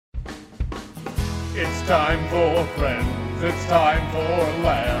It's time for friends. It's time for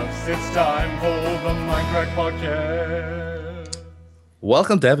laughs. It's time for the Minecraft Podcast.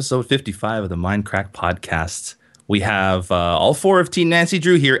 Welcome to episode 55 of the Minecraft Podcast. We have all four of Team Nancy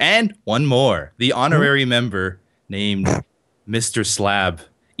Drew here and one more, the honorary member named Mr. Slab,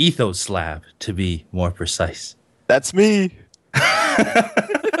 Ethos Slab, to be more precise. That's me.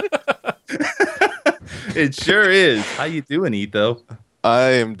 It sure is. How you doing, Etho? I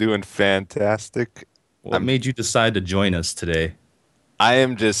am doing fantastic. What made you decide to join us today? I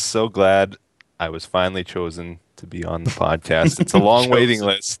am just so glad I was finally chosen to be on the podcast. It's a long waiting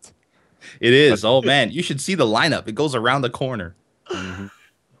list. It is. Oh, man. You should see the lineup. It goes around the corner. Mm-hmm.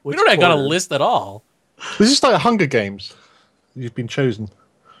 We don't have got a list at all. This is like Hunger Games. You've been chosen.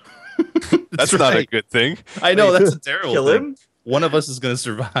 That's not a good thing. I know. That's a terrible Kill thing. him? One of us is going to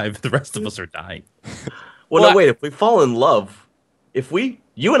survive. The rest of us are dying. Well, no, wait. If we fall in love,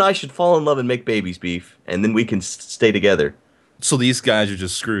 you and I should fall in love and make babies, Beef, and then we can stay together. So these guys are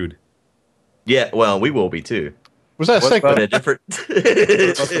just screwed. Yeah, well, we will be too. Was that a But segment? a different. What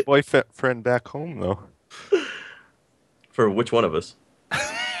about the boyfriend back home, though? For which one of us?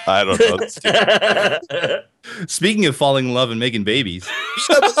 I don't know. Speaking of falling in love and making babies,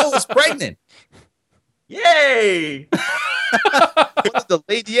 BWO is pregnant. Yay! What is the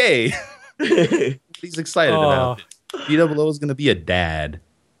lady? Yay! He's excited about it. BWO is going to be a dad.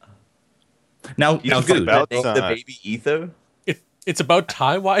 Now, You good. about name the time. baby Etho? It's about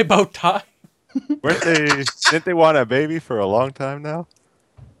time. Why about time? Didn't they want a baby for a long time now?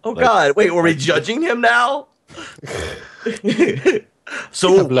 Oh God! Wait, were we judging him now?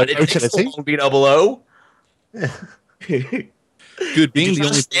 So Have what? It takes so fertility? long, Good being Being the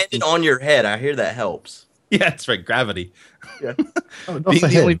only standing on your head, I hear that helps. Yeah, that's right. Gravity. Oh, not Being for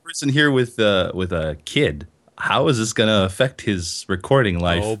the only him. person here with a kid, how is this going to affect his recording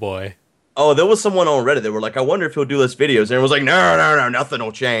life? Oh boy. Oh, there was someone on Reddit that were like, I wonder if he'll do less videos. And it was like, no, nothing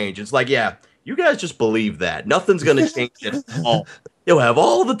will change. It's like, yeah, you guys just believe that. Nothing's going to change at all. He'll have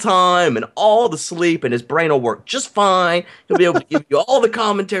all the time and all the sleep, and his brain will work just fine. He'll be able to give you all the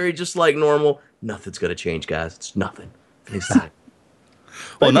commentary just like normal. Nothing's going to change, guys. It's nothing. It's not.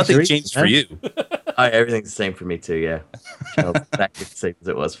 Well, nothing Babies are changed easy, for man. you. Everything's the same for me, too, yeah. Exactly the same as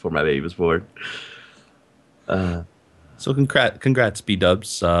it was before my baby was born. So congrats,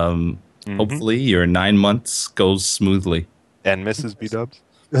 B-dubs. Hopefully your 9 months goes smoothly. And Mrs. B-Dubs?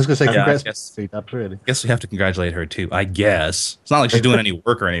 I was going to say, Yeah, I congrats. guess. Really. Guess we have to congratulate her too. I guess it's not like she's doing any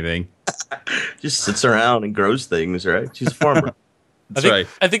work or anything. Just sits around and grows things, right? She's a farmer. That's right.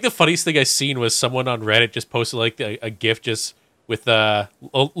 I think the funniest thing I seen was someone on Reddit just posted like a GIF just with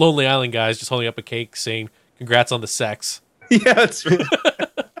Lonely Island guys just holding up a cake saying "Congrats on the sex." Yeah, that's right.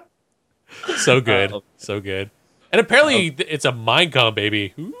 So good, so good. And apparently it's a Minecon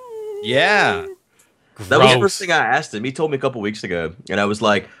baby. Ooh, Yeah. That was the gross. first thing I asked him. He told me a couple weeks ago, and I was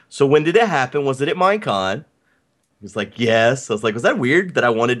like, "So when did it happen? Was it at Minecon?" He was like, "Yes." I was like, "Was that weird that I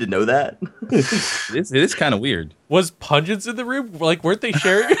wanted to know that?" It is kind of weird. Was Pungents in the room? Like, weren't they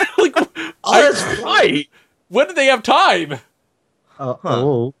sharing? Like, Oh, that's right. when did they have time?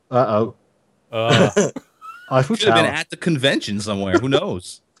 Uh-oh. Uh, Eiffel Could have been Tower. at the convention somewhere. Who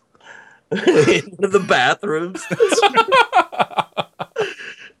knows? In one of the bathrooms.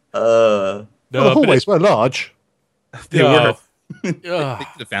 Well, the but hallways were large. They were. Ugh. They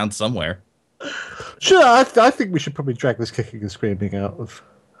could have found somewhere. Sure, I think we should probably drag this kicking and screaming out of.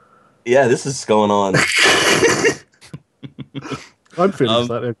 Yeah, this is going on. I'm feeling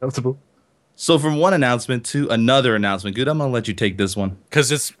slightly uncomfortable. So from one announcement to another announcement. Good, I'm gonna let you take this one.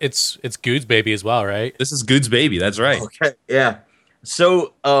 Because it's Good's baby as well, right? This is Good's baby. That's right. Okay, yeah.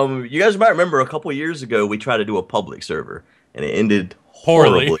 So, you guys might remember a couple years ago we tried to do a public server, and it ended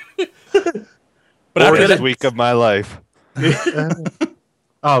Poorly. horribly. But after Worst that, week of my life.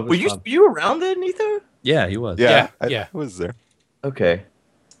 Oh, it Were was you fun. around then, Etho? Yeah, he was. Yeah, Yeah. I was there. Okay.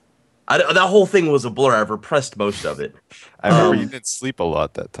 That whole thing was a blur. I've repressed most of it. I remember you didn't sleep a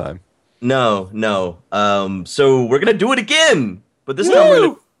lot that time. No. So we're gonna do it again, but this time we're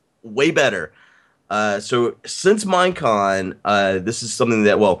gonna way better. So since Minecon, this is something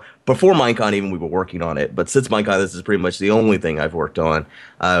that before Minecon even we were working on it, but since Minecon, this is pretty much the only thing I've worked on.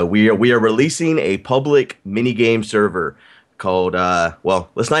 We are releasing a public mini game server called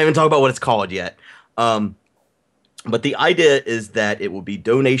let's not even talk about what it's called yet. But the idea is that it will be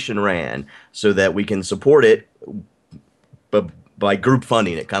donation ran so that we can support it, but by group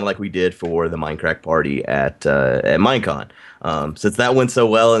funding it, kind of like we did for the Minecraft party at Minecon. Since that went so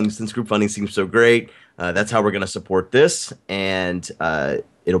well, and since group funding seems so great, that's how we're going to support this. And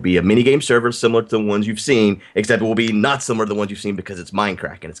it'll be a minigame server similar to the ones you've seen, except it will be not similar to the ones you've seen because it's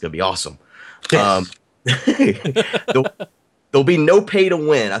Minecraft and it's going to be awesome. Yes. There'll be no pay to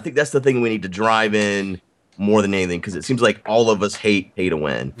win. I think that's the thing we need to drive in more than anything, because it seems like all of us hate pay to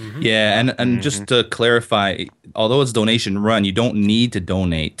win. Yeah, and just to clarify, although it's donation run, you don't need to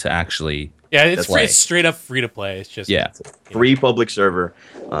donate to actually. Yeah, it's Play. it's straight up free to play. It's just Free public server.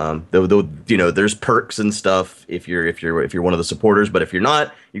 Though there's perks and stuff if you're one of the supporters, but if you're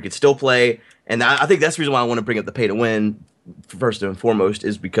not, you can still play. And I think that's the reason why I want to bring up the pay to win first and foremost,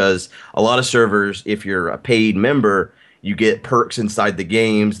 is because a lot of servers, if you're a paid member, you get perks inside the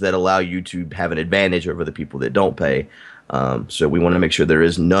games that allow you to have an advantage over the people that don't pay. So we want to make sure there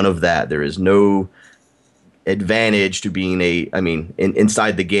is none of that. There is no advantage to being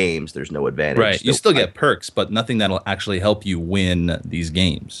inside the games. There's no advantage. Right, you still get perks, but nothing that'll actually help you win these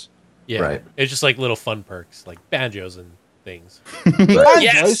games. Yeah, Right. It's just like little fun perks, like banjos and things.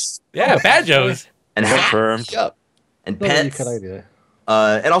 Yes. Yeah, banjos. And Confirmed. and Not pets. ukulele.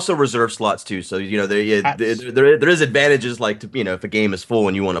 And also reserve slots too. So there is advantages, like if a game is full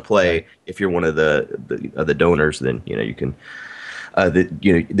and you want to play, if you're one of the donors, then you can then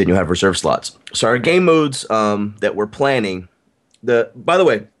you have reserve slots. So our game modes that we're planning. By the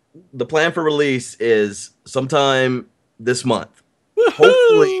way, the plan for release is sometime this month.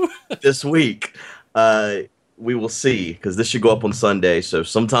 Hopefully this week. We will see, because this should go up on Sunday. So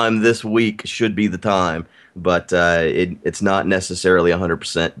sometime this week should be the time. But it's not necessarily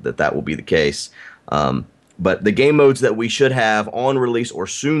 100% that will be the case. But the game modes that we should have on release or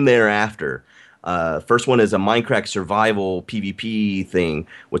soon thereafter, first one is a Minecraft survival PvP thing,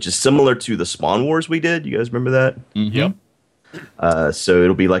 which is similar to the Spawn Wars we did. You guys remember that? Yep. So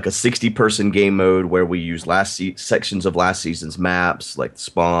it'll be like a 60-person game mode where we use sections of last season's maps, like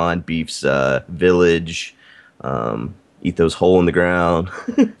Spawn, Beef's Village, Ethos Hole in the Ground.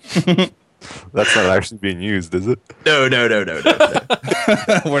 That's not actually being used, is it? No.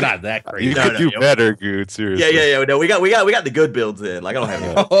 We're not that You crazy. could do better, Good. Seriously. Yeah. No, we got the good builds in. Like, I don't have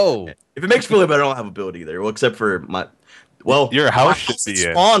any. Oh, If it makes you feel better, I don't have a build either. Well, except for Your house should be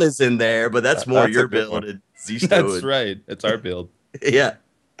in. Spawn is in there, but that's more That's a your good build. one. And Zisto that's and- right. It's our build. Yeah.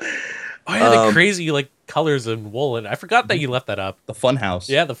 Oh yeah, the crazy like colors and wool, and I forgot that you left that up. The fun house.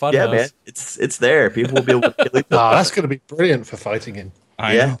 Yeah, the fun Yeah, house. man. It's there. People will be able to kill it. Oh, that's going to be brilliant for fighting in.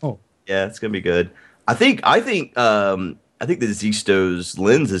 I Yeah. know. Yeah, it's gonna be good. I think the Zisto's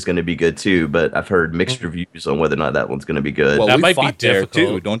lens is gonna be good too, but I've heard mixed reviews on whether or not that one's gonna be good. Well, That we might be fought there difficult.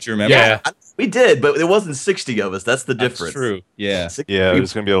 too. Don't you remember? Yeah. We did, but there wasn't 60 of us. That's the That's difference. true. Yeah. 60 Yeah, people.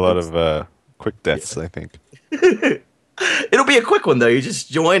 there's going to be a lot of quick deaths, I think. It'll be a quick one though. You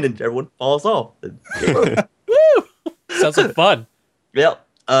just join and everyone falls off. Sounds like fun. Yep.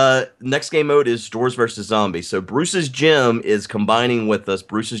 Next game mode is Doors versus Zombies. So Bruce's Gym is combining with us.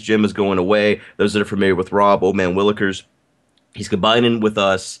 Bruce's Gym is going away. Those that are familiar with Rob, Old Man Willikers, he's combining with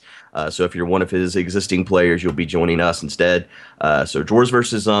us. So if you're one of his existing players, you'll be joining us instead. So Doors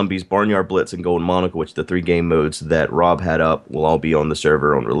versus Zombies, Barnyard Blitz, and Golden Monaco, which the 3 game modes that Rob had up, will all be on the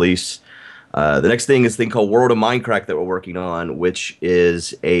server on release. The next thing is a thing called World of Minecraft that we're working on, which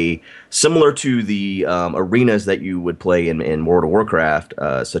is similar to the arenas that you would play in World of Warcraft,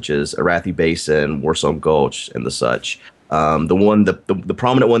 such as Arathi Basin, Warsong Gulch, and the such. The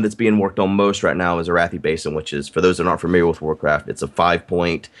prominent one that's being worked on most right now is Arathi Basin, which is, for those that aren't familiar with Warcraft, it's a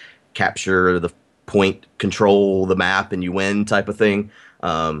 5-point capture the point, control the map, and you win type of thing. It's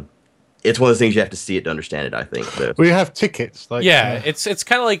one of those things you have to see it to understand it, I think. So. We have tickets. Like, Yeah, it's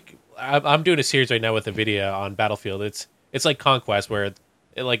kind of like I'm doing a series right now with NVIDIA on Battlefield. It's like Conquest, where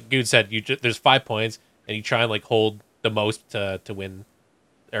like Good said, there's 5 points, and you try and like hold the most to win,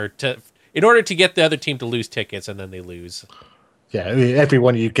 or in order to get the other team to lose tickets, and then they lose. Yeah, I mean, every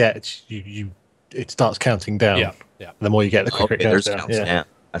one you get, it starts counting down. Yeah. The more you get, the quicker Okay, it goes there's down. counts. Yeah. Yeah,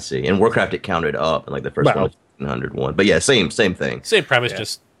 I see. In Warcraft, it counted up, and like the first Well. one was 101. But yeah, same thing. Same premise,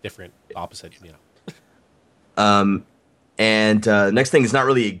 just different, opposite. And next thing is not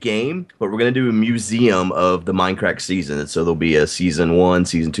really a game, but we're going to do a museum of the Minecraft season. And so there'll be a season 1,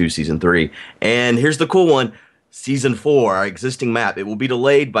 season 2, season 3. And here's the cool one. Season 4, our existing map, it will be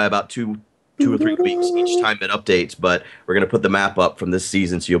delayed by about two or 3 weeks each time it updates. But we're going to put the map up from this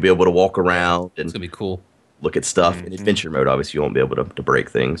season, so you'll be able to walk around It's and gonna be cool. look at stuff. In adventure mode, obviously, you won't be able to break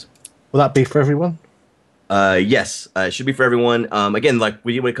things. Will that be for everyone? Yes, it should be for everyone. Again, like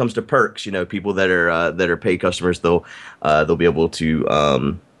when it comes to perks, people that are paid customers, they'll be able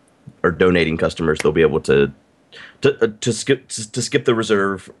to, or donating customers, they'll be able to to skip the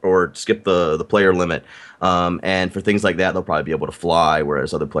reserve or skip the player limit, and for things like that, they'll probably be able to fly,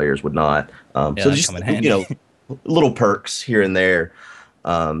 whereas other players would not. So that'd just come in handy. little perks here and there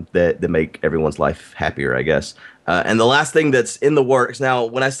that make everyone's life happier, I guess. And the last thing that's in the works now,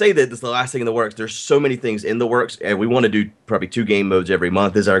 when I say that this is the last thing in the works, there's so many things in the works, and we want to do probably 2 game modes every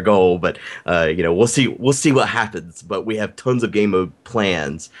month is our goal. But we'll see what happens. But we have tons of game mode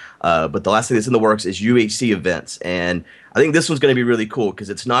plans. But the last thing that's in the works is UHC events, and I think this one's going to be really cool because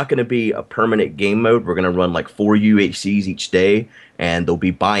it's not going to be a permanent game mode. We're going to run like 4 UHCs each day, and there'll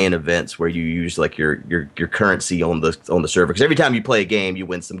be buy-in events where you use like your currency on the server. Because every time you play a game, you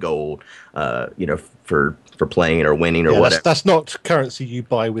win some gold. For playing or winning or whatever. That's not currency you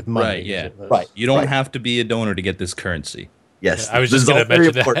buy with money. Right, yeah. Right. You don't have to be a donor to get this currency. Yes. I was this just is going all to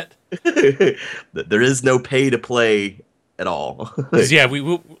very mention important. There is no pay to play at all. 'Cause, yeah, we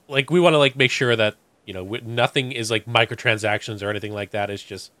want to like make sure that nothing is like microtransactions or anything like that. It's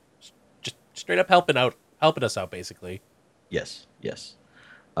just straight up helping us out basically. Yes.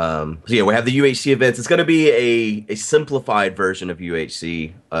 So yeah, we have the UHC events. It's going to be a simplified version of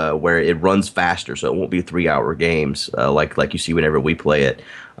UHC where it runs faster, so it won't be 3-hour games like you see whenever we play it.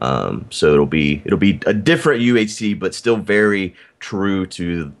 So it'll be a different UHC, but still very true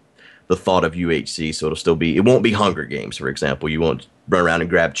to the thought of UHC. So it won't be Hunger Games, for example. You won't run around and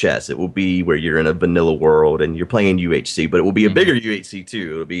grab chests. It will be where you're in a vanilla world and you're playing UHC, but it will be a bigger UHC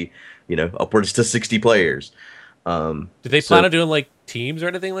too. It'll be upwards to 60 players. Did they plan on doing like teams or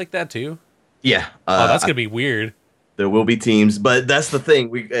anything like that too? Yeah. That's gonna be weird. There will be teams, but that's the thing.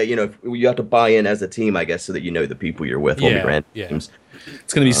 We, you have to buy in as a team, I guess, so that the people you're with will be random teams.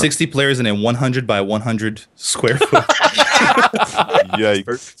 It's going to be 60 players in a 100 by 100 square foot. Yeah,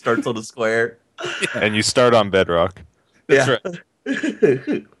 Starts on the square, and you start on Bedrock. That's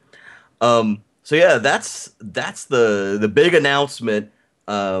right. So yeah, that's the big announcement.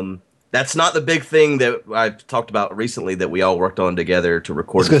 That's not the big thing that I've talked about recently that we all worked on together to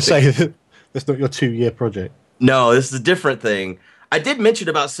record. I was going to say that that's not your 2-year project. No, this is a different thing. I did mention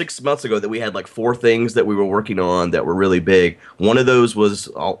about 6 months ago that we had like 4 things that we were working on that were really big. One of those was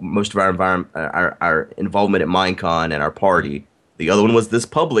most of our involvement at Minecon and our party. The other one was this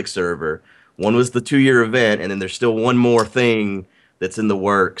public server. One was the 2-year event, and then there's still one more thing that's in the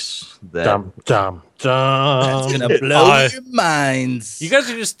works. That's gonna blow your minds. You guys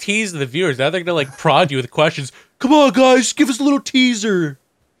are just teasing the viewers. Now they're gonna like prod you with questions. Come on, guys, give us a little teaser.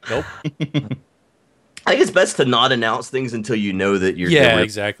 Nope. I think it's best to not announce things until you know that you're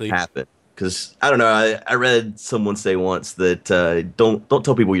exactly happen. Because I don't know, I read someone say once that don't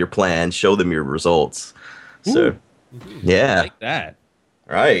tell people your plan, show them your results. So yeah, Like that.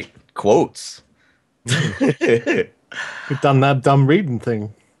 right, quotes. We've done that dumb reading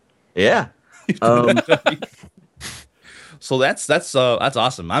thing. Yeah. So that's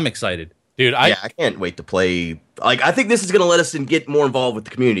awesome. I'm excited. dude. I can't wait to play. Like, I think this is going to let us get more involved with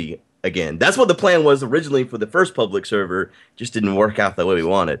the community again. That's what the plan was originally for the first public server. Just didn't work out the way we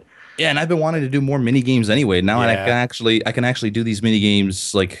wanted. Yeah, and I've been wanting to do more mini games anyway. Now I can actually do these mini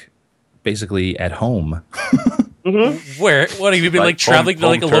games like basically at home. Where? What have you been like traveling to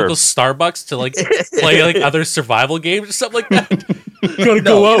like a home local turf. Starbucks to like play like other survival games or something like that? Gotta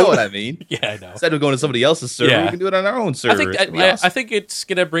No, go out. you know what I mean. Yeah, I know. Instead of going to somebody else's server, Yeah. we can do it on our own server. I think it's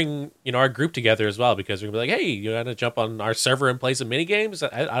gonna bring our group together as well because we're gonna be like, hey, you want to jump on our server and play some mini games?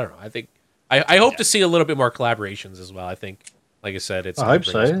 I don't know. I think I hope to see a little bit more collaborations as well. I think, like I said, it's I gonna hope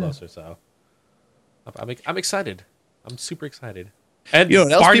bring us so, yeah. closer. So I'm excited. I'm super excited. And You know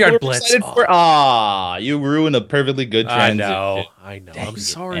what else Barnyard people are Blitz. excited for? You ruined a perfectly good I transition. know. I'm Dang it,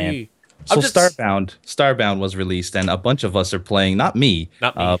 sorry. man. I'm So just- Starbound was released, and a bunch of us are playing. Not me,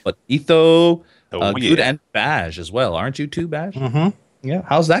 Not me. but Etho, Oh, Good, yeah. and Baj as well. Aren't you too, Baj? Mm-hmm. Yeah.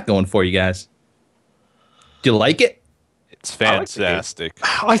 How's that going for you guys? Do you like it? It's I like the game. fantastic.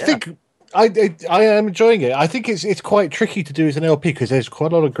 I think I am enjoying it. I think it's quite tricky to do as an LP because there's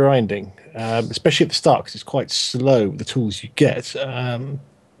quite a lot of grinding, especially at the start because it's quite slow with the tools you get.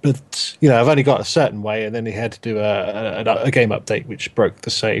 But I've only got a certain way, and then he had to do a game update which broke the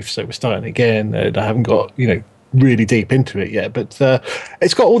save, so we're starting again. And I haven't got really deep into it yet, but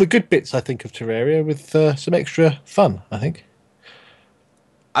it's got all the good bits I think of Terraria with some extra fun. I think.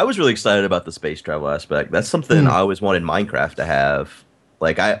 I was really excited about the space travel aspect. That's something I always wanted Minecraft to have.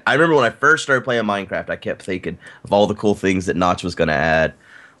 Like, I remember when I first started playing Minecraft, I kept thinking of all the cool things that Notch was going to add.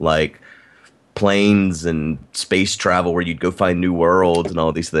 Like, planes and space travel where you'd go find new worlds and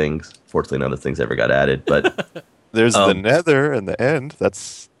all these things. Fortunately, none of those things ever got added. But There's the Nether and the End.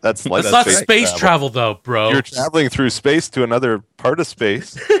 That's like It's not space travel though, bro. You're traveling through space to another part of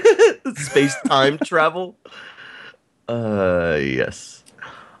space. space-time travel. Yes.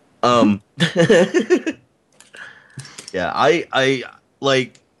 Um. Yeah, I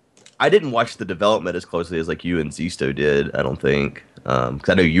like. I didn't watch the development as closely as like you and Zisto did. I don't think, because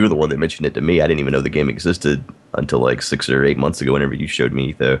I know you were the one that mentioned it to me. I didn't even know the game existed until like 6 or 8 months ago. Whenever you showed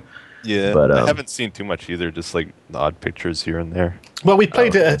me, though. Yeah, But I haven't seen too much either. Just like the odd pictures here and there. Well, we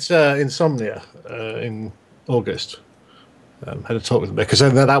played it at Insomnia in August. Had a talk with them because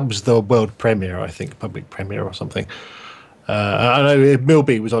that was the world premiere, I think, public premiere or something. I know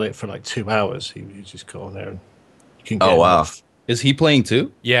Milby was on it for like 2 hours. He just got on there and you can get Oh, wow. Is he playing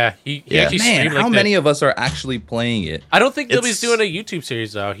too? Yeah, he Yeah. actually Man, streamed like how the- many of us are actually playing it? I don't think Milby's It's- doing a YouTube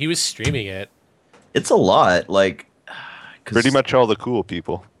series though. He was streaming it. It's a lot. Like, 'cause- Pretty much all the cool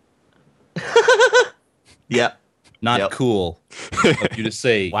people. Yeah. Not Yep. cool. Like you to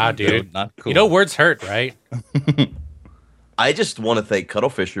say. Wow, Ego, dude. not cool. You know, words hurt, right? I just want to thank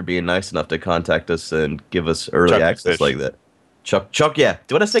Cuttlefish for being nice enough to contact us and give us early Chucklefish. access like that. Chuck, yeah.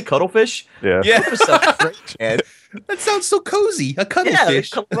 Did I say Cuttlefish? Yeah. Yeah, And that sounds so cozy. A yeah, cuttlefish.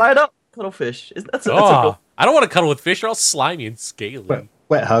 cuddle right up, Cuttlefish. That's a Oh, I don't want to cuddle with fish. They're all slimy and scaly.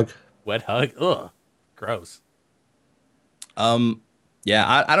 wet hug. Wet hug. Ugh. Gross.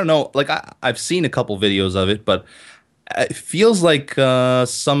 Yeah, I don't know. Like I've seen a couple videos of it, but it feels like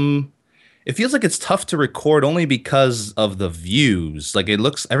it feels like it's tough to record only because of the views. Like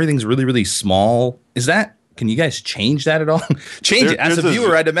everything's really, really small. Can you guys change that at all? Change it. As a there's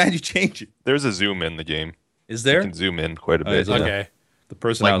viewer, I'd imagine you change it. There's a zoom in the game. Is You there? can zoom in quite a Oh, bit. is it? yeah. Okay. The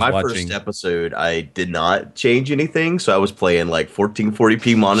person I like was my watching. first episode, I did not change anything, so I was playing like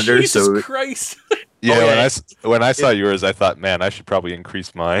 1440p monitor. Jesus So Christ. Yeah, Oh, yeah. when I saw yours, I thought, man, I should probably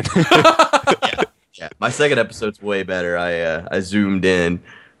increase mine. yeah, my second episode's way better. I zoomed in,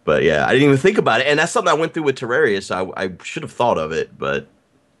 but yeah, I didn't even think about it, and that's something I went through with Terraria. So I should have thought of it, but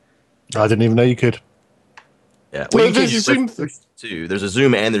I didn't even know you could. yeah. Well, you can there's a zoom too. There's a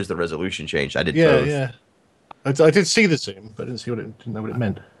zoom and there's the resolution change. I did Yeah, both. yeah. I did see the zoom, but I didn't know what it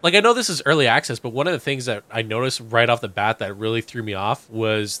meant. Like, I know this is early access, but one of the things that I noticed right off the bat that really threw me off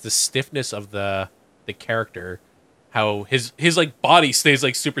was the stiffness of the character. How his like body stays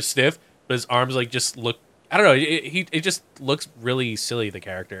like super stiff, but his arms like just look. I don't know. It just looks really silly. The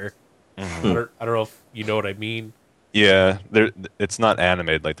character. I don't know if you know what I mean. Yeah, it's not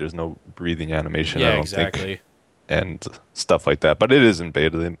animated. Like there's no breathing animation. I Yeah, don't exactly. think, and stuff like that. But it is in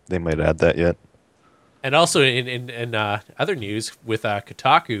beta. They might add that yet. And also in other news with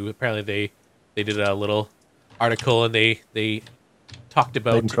Kotaku, apparently they did a little article and they talked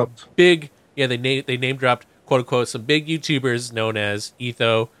about Name dropped. big. Yeah, they name dropped quote unquote some big YouTubers known as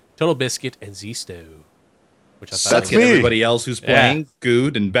Etho, Total Biscuit, and Zisto. Which I thought That's was me. Everybody else who's Yeah. playing,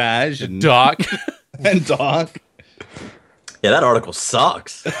 Good and Badge and Doc. and Doc. Yeah, that article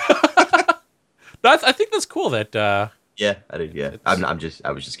sucks. I think that's cool that Yeah, I did. Yeah,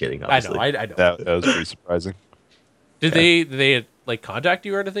 I was just kidding. I Obviously. know I know. That was pretty surprising. Did they like contact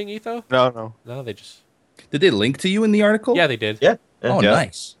you or anything, Etho? No. No, they just Did they link to you in the article? yeah they did. Yeah. Oh, yeah.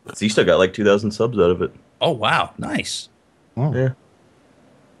 nice. So you still got like 2,000 subs out of it. Oh, wow. Nice. Yeah.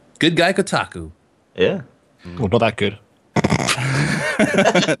 Good guy, Kotaku. Yeah. Well, not that good.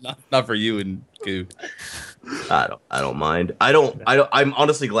 not for you and Good. I don't mind. I'm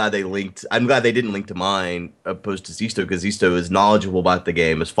honestly glad they linked. I'm glad they didn't link to mine opposed to Zisto because Zisto is knowledgeable about the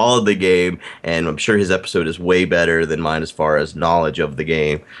game, has followed the game, and I'm sure his episode is way better than mine as far as knowledge of the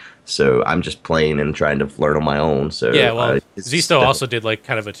game. So I'm just playing and trying to learn on my own. So Yeah, well, it's Zisto also did like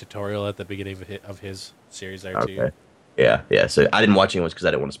kind of a tutorial at the beginning of his series there too. okay. Yeah. So I didn't watch anyone because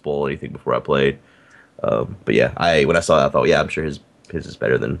I didn't want to spoil anything before I played. But yeah, when I saw that, I thought, yeah, I'm sure his is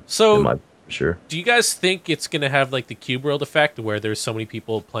better than mine. Sure. Do you guys think it's gonna have like the Cube World effect where there's so many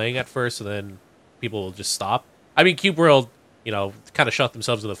people playing at first and then people will just stop? I mean, Cube World, kind of shot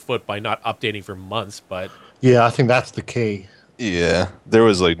themselves in the foot by not updating for months, but Yeah, I think that's the key. Yeah, there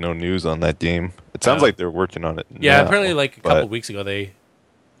was like no news on that game. It sounds Oh. like they're working on it. yeah, now, apparently like a couple but- weeks ago they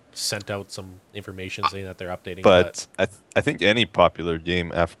sent out some information saying that they're updating. But I think any popular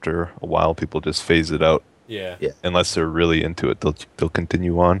game after a while people just phase it out yeah, unless they're really into it. They'll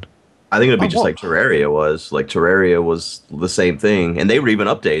continue on. I think it'll be Oh, just what? like Terraria was. Like Terraria was the same thing, and they were even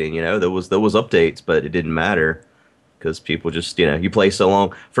updating. There was updates, but it didn't matter because people just you play so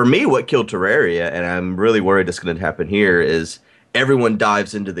long. For me, what killed Terraria, and I'm really worried that's going to happen here, is everyone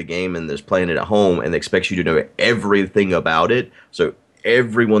dives into the game and is playing it at home and expects you to know everything about it. So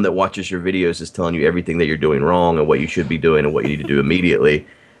everyone that watches your videos is telling you everything that you're doing wrong and what you should be doing and what you need to do immediately.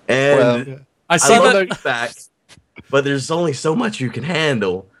 And I I saw love that. those facts, but there's only so much you can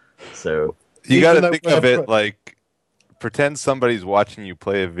handle. So You Even got to though think we're of it pro- like pretend somebody's watching you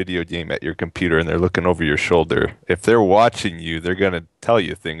play a video game at your computer and they're looking over your shoulder. If they're watching you, they're gonna tell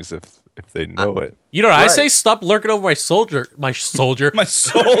you things if they know it. You know what I Right. say? Stop lurking over my soldier. My soldier. My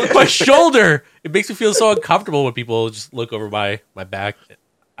soul. my shoulder. It makes me feel so uncomfortable when people just look over my back.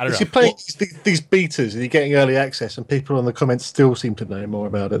 I don't If know. you're playing these betas and you're getting early access, and people in the comments still seem to know more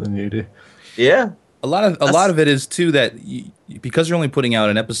about it than you do. Yeah. A lot of it is too that because you're only putting out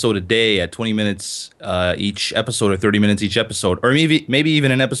an episode a day at 20 minutes each episode or 30 minutes each episode, or maybe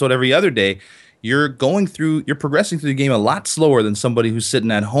even an episode every other day, you're progressing through the game a lot slower than somebody who's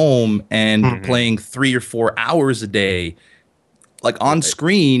sitting at home and playing 3 or 4 hours a day. Like on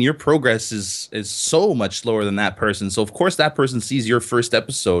screen, your progress is so much slower than that person. So of course that person sees your first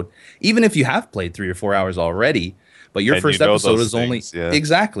episode, even if you have played 3 or 4 hours already. But your And first you know episode those is only things, yeah.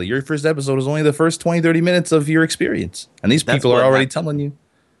 exactly your first episode is only the first 20, 30 minutes of your experience, and these That's people what are already happened. telling you.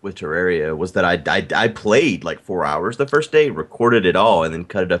 With Terraria was that I played like 4 hours the first day, recorded it all, and then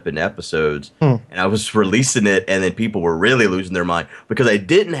cut it up into episodes. And I was releasing it, and then people were really losing their mind because I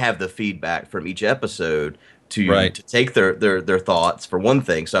didn't have the feedback from each episode to take their thoughts for one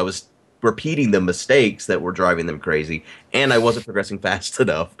thing. So I was repeating the mistakes that were driving them crazy, and I wasn't progressing fast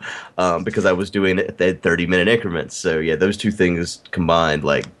enough because I was doing it at 30-minute increments. So yeah, those two things combined,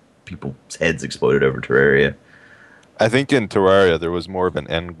 like people's heads exploded over Terraria. I think in Terraria there was more of an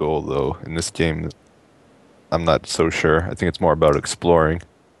end goal, though. In this game, I'm not so sure. I think it's more about exploring.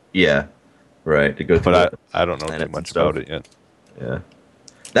 Yeah, right. To go through But I don't know planets too and much stuff. about it yet. Yeah.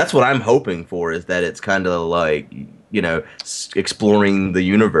 That's what I'm hoping for, is that it's kind of like, exploring the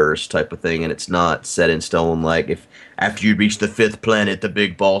universe type of thing, and it's not set in stone like if after you reach the 5th planet, the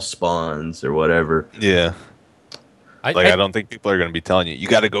big boss spawns or whatever. Yeah. I I don't think people are going to be telling you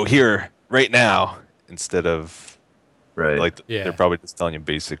got to go here right now instead of Right. Yeah. they're probably just telling you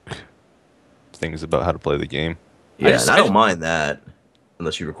basic things about how to play the game. yeah, just- and I I don't just- mind that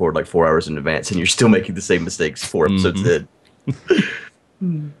unless you record like 4 hours in advance and you're still making the same mistakes 4 episodes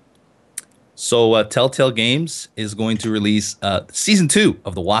in. So Telltale Games is going to release season 2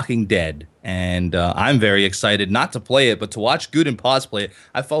 of The Walking Dead, and I'm very excited not to play it, but to watch Good and Pause play it.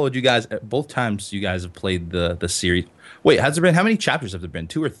 I followed you guys both times. You guys have played the series. Wait, has there been how many chapters have there been?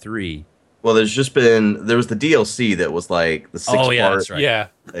 2 or 3? Well, there was the DLC that was like the 6 Oh, yeah, part that's right. Yeah.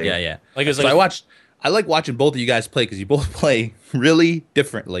 thing. Yeah. Like it's So like I like watching both of you guys play because you both play really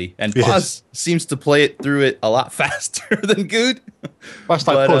differently, and Yes. Pause seems to play it through it a lot faster than Good. That's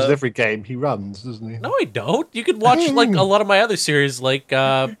like But, pause uh, every game he runs, doesn't he? No, I don't. You could watch like a lot of my other series, like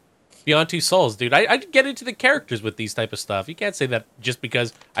Beyond Two Souls, dude. I get into the characters with these type of stuff. You can't say that just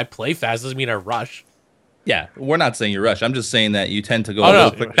because I play fast doesn't mean I rush. Yeah, we're not saying you rush. I'm just saying that you tend to go. Oh a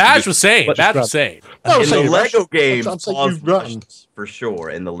little no, quicker. Bash was saying. But- Bash was saying. No, In so the you rush. Lego games, I'm saying pause you run. rushes for sure.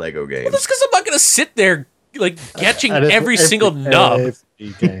 In the Lego games, Well, that's because I'm not gonna sit there like catching And every single nub.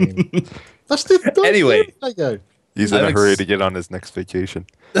 Every game. That's the Anyway. Lego. He's in I'm a ex- hurry to get on his next vacation.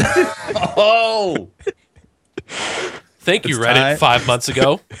 Oh, Thank you, It's Reddit, time. 5 months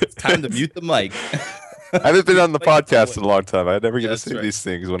ago. time to mute the mic. I haven't been on the podcast in a long time. I never get to That's say right. these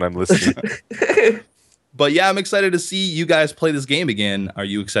things when I'm listening. But yeah, I'm excited to see you guys play this game again. Are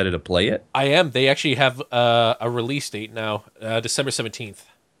you excited to play it? I am. They actually have a release date now, December 17th.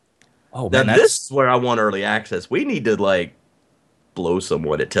 Oh now man, this is where I want early access. We need to like blow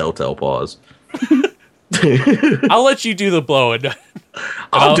someone at Telltale Pause. I'll let you do the blow and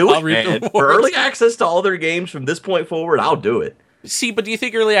I'll do it, reap the man. For rewards. early access to all their games from this point forward, I'll do it. See, but do you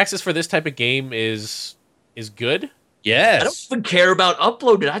think early access for this type of game is good? I don't yes. even care about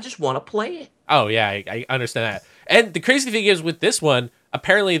uploading. I just want to play it. Oh yeah, I understand that. And the crazy thing is with this one,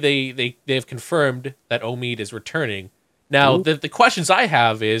 apparently they've confirmed that Omid is returning. Now the questions I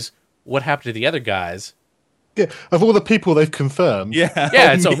have is what happened to the other guys? Yeah, of all the people they've confirmed. Yeah.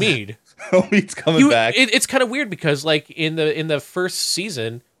 Yeah, it's Omid. Omid's coming back. It's kind of weird because like in the first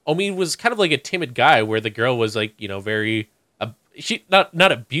season, Omid was kind of like a timid guy where the girl was like very she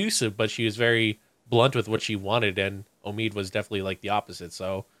not abusive, but she was very blunt with what she wanted, and Omid was definitely like the opposite.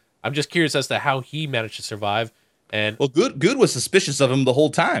 So I'm just curious as to how he managed to survive. And Well, Good was suspicious of him the whole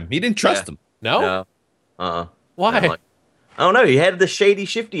time. He didn't trust him. no, No. Uh-uh. why? I don't know. He had the shady,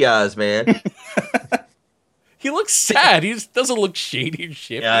 shifty eyes, man. He looks sad. He just doesn't look shady or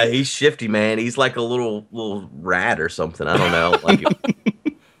shifty. Yeah, he's shifty, man. He's like a little rat or something. I don't know. Like,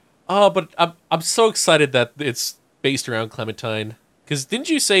 Oh, but I'm so excited that it's based around Clementine. Because didn't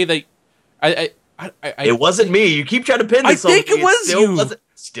you say that? I it wasn't me. You keep trying to pin I this on think me. it was you.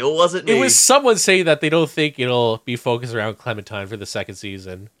 Still wasn't me. It was someone saying that they don't think it'll be focused around Clementine for the second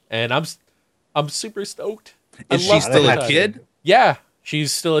season, and I'm super stoked. I Is she love still a Clementine. kid? Yeah,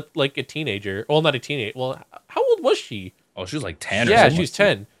 she's still like a teenager. Well, not a teenager. Well, how old old was she? Oh, she was like 10 or Yeah, something. she was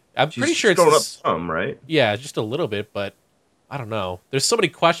 10. I'm She's pretty sure it's grown up this- some, right? yeah, just a little bit, but I don't know. There's so many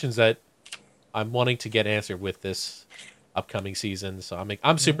questions that I'm wanting to get answered with this upcoming season, so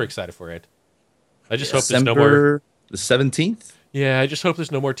I'm super excited for it. I just hope there's no more. December the 17th. Yeah, I just hope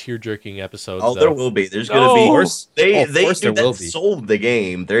there's no more tear jerking episodes. Oh, though. there will be. There's No. gonna be. Of course. They Of course there dude, will that be. sold the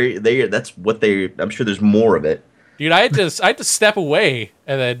game. They that's what they. I'm sure there's more of it. Dude, I had to step away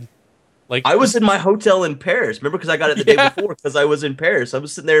and then like I was in my hotel in Paris. Remember, because I got it the Yeah. day before. Because I was in Paris. I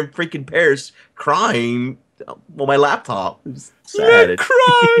was sitting there in freaking Paris crying on my laptop. It was sad.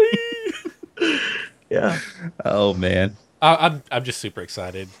 cry. Yeah. Oh man. I'm just super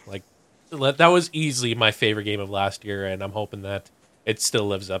excited. Like that was easily my favorite game of last year, and I'm hoping that it still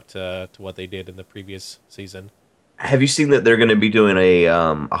lives up to what they did in the previous season. Have you seen that they're going to be doing a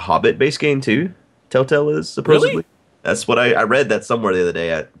Hobbit based game too? Telltale is supposedly. Really? That's what I read that somewhere the other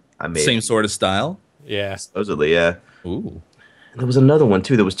day. I made Same sort of style. Yeah. supposedly, yeah. Ooh. There was another one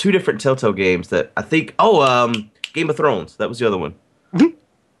too. There was two different Telltale games that I think. Oh, Game of Thrones. That was the other one.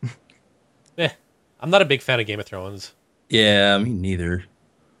 I'm not a big fan of Game of Thrones. Yeah, me neither.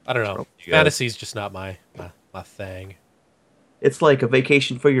 I don't know. You guys- Fantasy's just not my thing. It's like a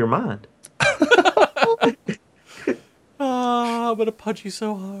vacation for your mind. Oh, I'm gonna punch you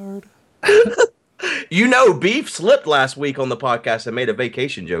so hard. You know, Beef slipped last week on the podcast and made a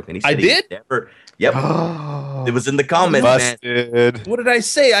vacation joke, and he said I he did? never. Yep, it was in the comments, man. Busted. What did I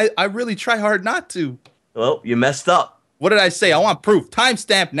say? I really try hard not to. Well, you messed up. What did I say? I want proof.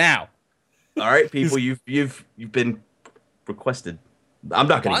 Timestamp now. All right, people, you've been requested. I'm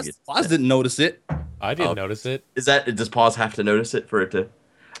not going to get. Paz didn't notice it. I didn't Oh. notice it. Is that does Pause have to notice it for it to?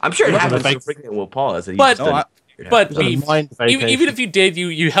 I'm sure it Wasn't happens a so vac- frequently with Pause. That he But- just doesn't No, figure it But out. It was a Beef, mind even vacation. if you did,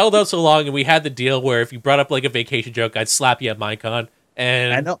 you held out so long, and we had the deal where if you brought up like a vacation joke, I'd slap you at Minecon.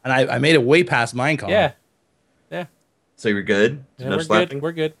 And I know, and I made it way past Minecon. yeah, So you're good. yeah, No we're slapping? good.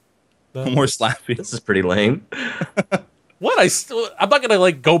 We're good. No more slapping. This is pretty lame. What? I'm not gonna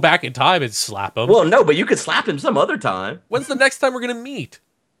like go back in time and slap him. Well, no, but you could slap him some other time. When's the next time we're gonna meet?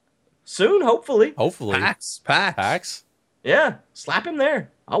 Soon, hopefully. Hopefully, PAX. PAX. Yeah, slap him there.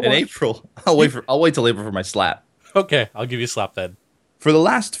 I'll In watch. April. I'll wait till April for my slap. Okay, I'll give you a slap then. For the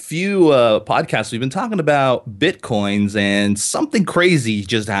last few podcasts, we've been talking about Bitcoins, and something crazy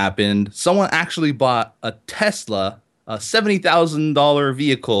just happened. Someone actually bought a Tesla, a $70,000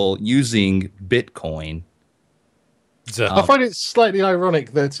 vehicle using Bitcoin. So, I find it slightly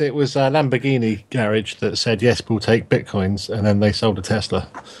ironic that it was a Lamborghini garage that said, yes, we'll take Bitcoins, and then they sold a Tesla.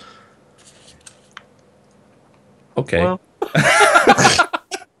 Okay. Well, I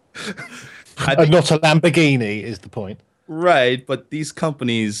And think, not a Lamborghini is the point. right, but these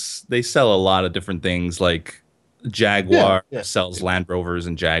companies, they sell a lot of different things, like Jaguar Yeah, yeah. sells Land Rovers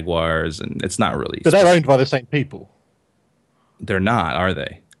and Jaguars, and it's not really. But they're owned by the same people. They're not, are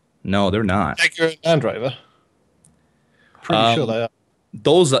they? No, they're not. Jaguar and Land Rover. Pretty sure they are.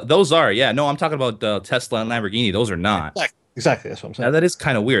 Those are, yeah. No, I'm talking about Tesla and Lamborghini. Those are not. Exactly, that's what I'm Now, saying. that is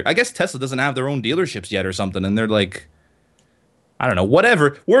kind of weird. I guess Tesla doesn't have their own dealerships yet or something, and they're like, I don't know,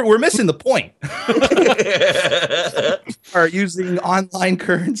 whatever. We're missing the point. Are using online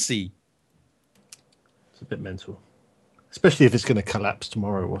currency. It's a bit mental. Especially if it's going to collapse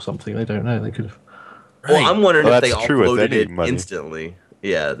tomorrow or something. They don't know. They could have. well, I'm wondering Well, if they that's true with offloaded any it money. instantly.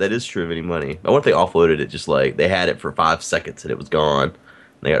 Yeah, that is true of any money. I wonder if they offloaded it just like they had it for 5 seconds and it was gone. And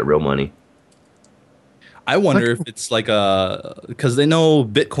they got real money. I wonder if it's like because they know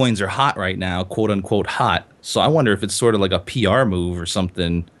Bitcoins are hot right now, quote unquote hot. So I wonder if it's sort of like a PR move or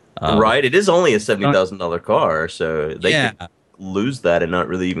something. Right? It is only a $70,000 car, so they Yeah. could lose that and not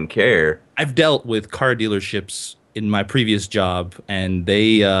really even care. I've dealt with car dealerships in my previous job, and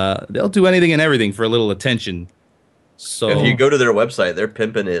they'll do anything and everything for a little attention. So If you go to their website, they're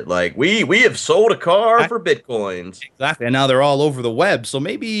pimping it like we have sold a car for Bitcoins. exactly, and now they're all over the web. So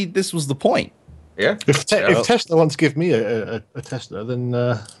maybe this was the point. Yeah. If Yeah. Tesla wants to give me a Tesla, then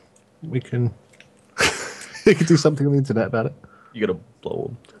we can we can do something on the internet about it. You gotta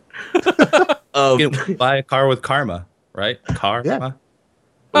blow them. You can buy a car with karma, right? Karma.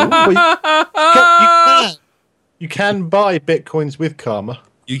 Yeah. Well, you can buy Bitcoins with Karma.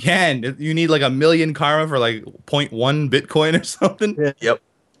 You can. You need like 1 million karma for like 0.1 Bitcoin or something. Yeah.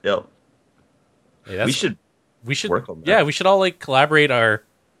 Yep. hey, We should work on that. Yeah, we should all like collaborate our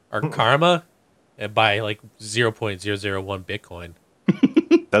karma and buy like 0.001 Bitcoin.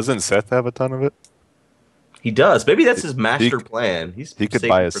 Doesn't Seth have a ton of it? He does. Maybe that's his He- master plan. He's He could saving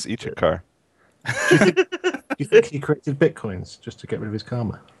buy us for- each a car. Do you think he created Bitcoins just to get rid of his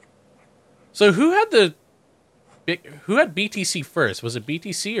Karma? So who had BTC first? Was it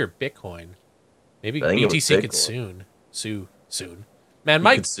BTC or Bitcoin? Maybe I think it was BTC could Bitcoin. soon. Man,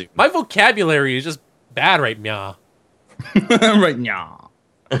 my could sue. my vocabulary is just bad right now. Right now.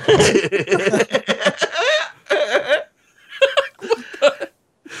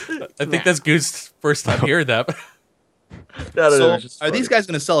 I think that's Goose' first time hearing that. No, So it's just are these funny. guys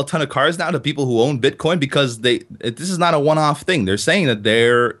going to sell a ton of cars now to people who own Bitcoin? Because this is not a one-off thing. They're saying that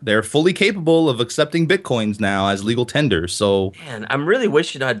they're fully capable of accepting Bitcoins now as legal tenders. So, Man, I'm really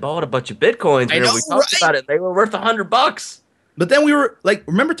wishing I'd bought a bunch of Bitcoins. I When know, we talked right? about it, they were worth $100. but then we were like,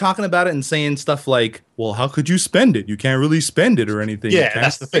 remember talking about it and saying stuff like, "Well, how could you spend it? You can't really spend it or anything." You Yeah, can't."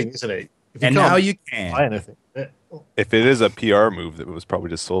 that's the thing, isn't it? If And can't now you buy can. anything. If it is a PR move, that was probably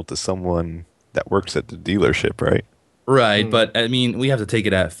just sold to someone that works at the dealership, right? Right, but I mean, we have to take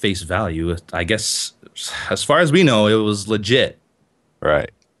it at face value. I guess, as far as we know, it was legit.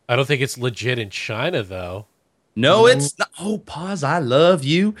 Right. I don't think it's legit in China though. No, it's not. Oh, pause. I love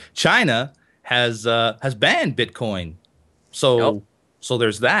you. China has banned Bitcoin, so Yep. so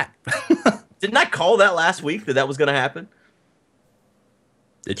there's that. Didn't I call that last week that was going to happen?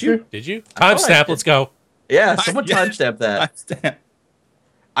 Did you? Did you? thought I Timestamp. did. Let's go. Yeah, someone Yeah. timestamped that. Timestamp.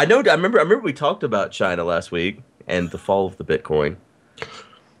 I know. I remember we talked about China last week and the fall of the Bitcoin.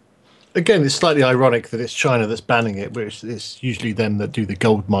 Again, it's slightly ironic that it's China that's banning it, but it's usually them that do the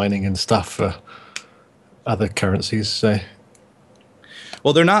gold mining and stuff for other currencies. So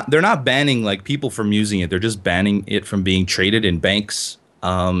Well, they're not banning like people from using it. They're just banning it from being traded in banks.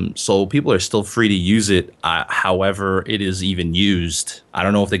 So people are still free to use it, however it is even used. I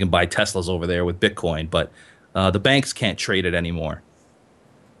don't know if they can buy Teslas over there with Bitcoin, but the banks can't trade it anymore.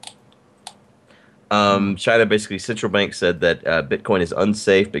 China basically, central bank said that Bitcoin is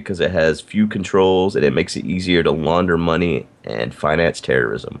unsafe because it has few controls and it makes it easier to launder money and finance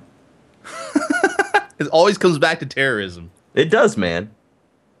terrorism. It always comes back to terrorism. It does, man.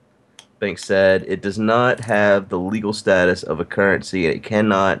 Bank said it does not have the legal status of a currency and it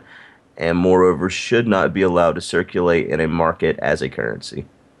cannot and moreover should not be allowed to circulate in a market as a currency.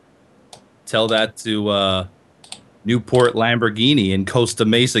 Tell that to Newport Lamborghini in Costa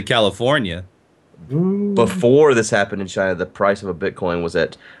Mesa, California. Before this happened in China, the price of a Bitcoin was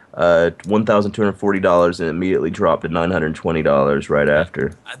at $1,240 and immediately dropped to $920 right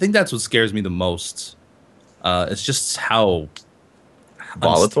after. I think that's what scares me the most. It's just how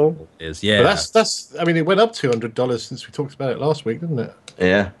Volatile? unstable it is. Yeah, but that's. I mean, it went up $200 since we talked about it last week, didn't it?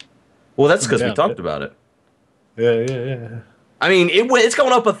 Yeah. Well, that's because we Yeah. talked about it. Yeah. I mean, it's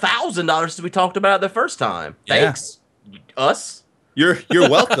going up $1,000 since we talked about it the first time. Yeah. Thanks, us. you're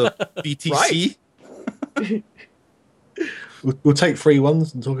welcome, BTC. Right. We'll take free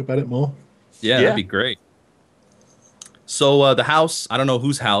ones and talk about it more. Yeah, Yeah. that'd be great. So the House, I don't know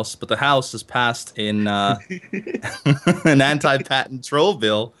whose House, but the House has passed in an anti-patent troll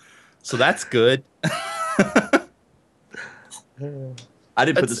bill, so that's good. I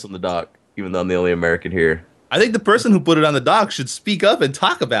didn't put this on the doc, even though I'm the only American here. I think the person who put it on the doc should speak up and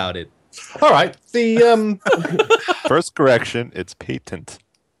talk about it. All right. The First correction, it's patent.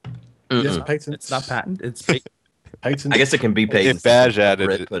 yes, patents. It's not patent. It's Patents. I guess it can be paid. If Badge added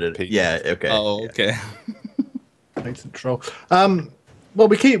Brett it, put it. patent. Yeah. Okay. oh, okay. Patent troll. Well,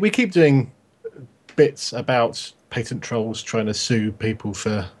 we keep doing bits about patent trolls trying to sue people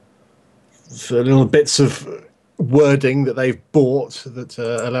for little bits of wording that they've bought that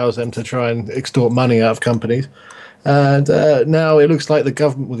allows them to try and extort money out of companies. And now it looks like the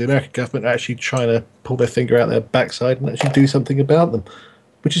government, well, the American government, are actually trying to pull their finger out their backside and actually do something about them,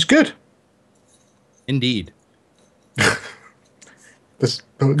 which is good. Indeed. That's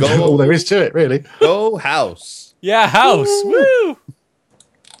all there is to it, really. Go House. Yeah, House. Woo!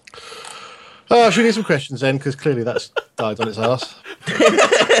 Oh, should we do some questions then? Because clearly that's died on its ass.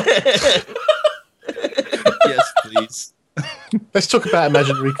 Yes, please. Let's talk about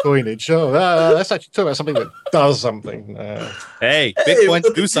imaginary coinage. Oh, let's actually talk about something that does something. Hey,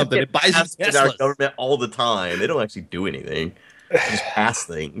 Bitcoins do something. It buys you passed in our Teslas. government all the time. They don't actually do anything. They just pass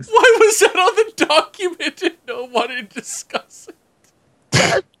things. Why was that on the document and no one to discuss it?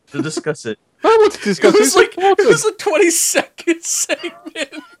 To discuss it. I want to discuss It was this. like it was a 20-second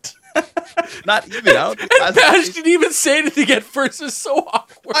segment. Not even. I don't think And that's- Bash didn't even say anything at first. It's so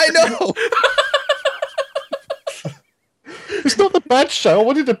awkward. I know. It's not the bad show. I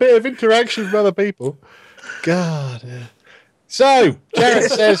wanted a bit of interaction with other people. God. So,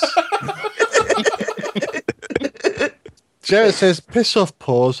 Jarrett says, piss off,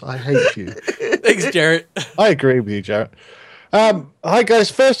 pause. I hate you. Thanks, Jarrett. I agree with you, Jarrett. Hi, guys.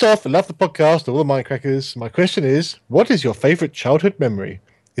 First off, I love the podcast, all the Mindcrackers. My question is, what is your favorite childhood memory?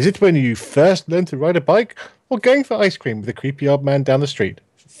 Is it when you first learned to ride a bike or going for ice cream with a creepy old man down the street?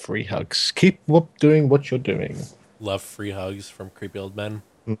 Free hugs. Keep doing what you're doing. Love free hugs from creepy old men.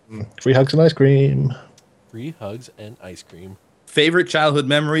 Free hugs and ice cream. Free hugs and ice cream. Favorite childhood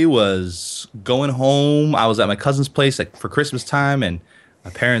memory was going home. I was at my cousin's place for Christmas time, and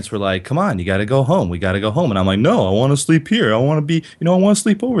my parents were like, "Come on, you got to go home. We got to go home." And I'm like, "No, I want to sleep here. I want to be, I want to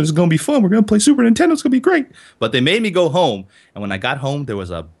sleep over. This is going to be fun. We're going to play Super Nintendo. It's going to be great." But they made me go home. And when I got home, there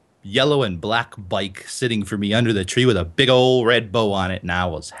was a yellow and black bike sitting for me under the tree with a big old red bow on it. And I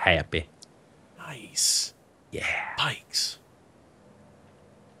was happy. Nice. Yeah. Bikes.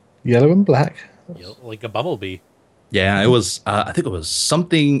 Yellow and black. Like a bumblebee. Yeah, it was. I think it was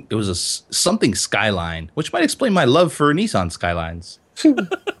something. It was something Skyline, which might explain my love for Nissan Skylines.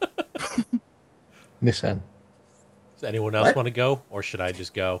 Nissan. Does anyone else want to go, or should I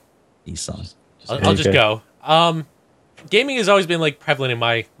just go? Nissan. I'll just go. Gaming has always been like prevalent in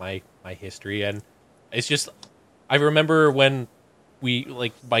my history, and it's just I remember when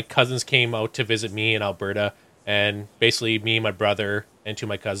my cousins came out to visit me in Alberta, and basically me, my brother, and two of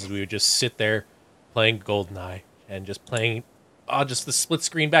my cousins, we would just sit there playing GoldenEye and just playing just the split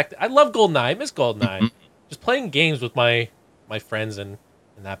screen back. I love GoldenEye. I miss GoldenEye. Just playing games with my friends and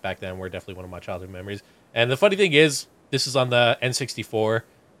that back then were definitely one of my childhood memories. And the funny thing is, this is on the N64.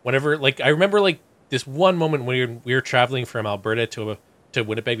 Whenever I remember this one moment when we were traveling from Alberta to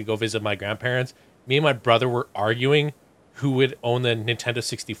Winnipeg to go visit my grandparents. Me and my brother were arguing who would own the Nintendo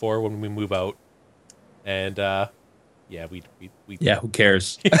 64 when we move out. And we who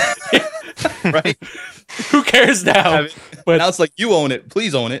cares? Right? Who cares now? But now it's like, you own it.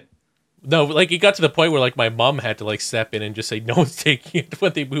 Please own it. No, it got to the point where my mom had to step in and just say no one's taking it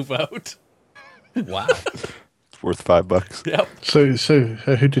when they move out. Wow. It's worth $5. Yep. So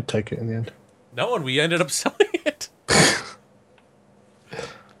who did take it in the end? No one. We ended up selling it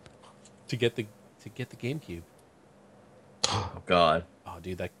to get the GameCube. Oh God. Oh,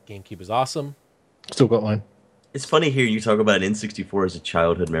 dude, that GameCube is awesome. Still got mine. It's funny hearing you talk about an N64 as a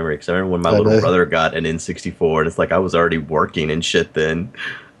childhood memory, because I remember when my little brother got an N64, and it's like I was already working and shit then.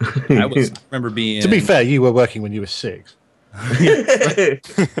 I remember being... To be fair, you were working when you were 6. I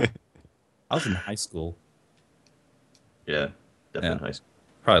was in high school. Yeah, definitely in high school.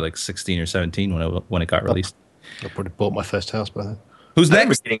 Probably 16 or 17 when it got released. I probably bought my first house by then. Who's I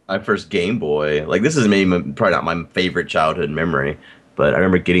remember next? getting my first Game Boy. This is probably not my favorite childhood memory, but I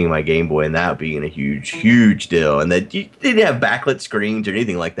remember getting my Game Boy and that being a huge deal. And that you didn't have backlit screens or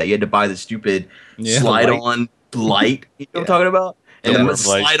anything like that. You had to buy the stupid slide-on light. You know what I'm talking about? And the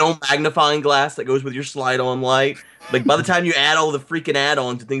slide-on magnifying glass that goes with your slide-on light. By the time you add all the freaking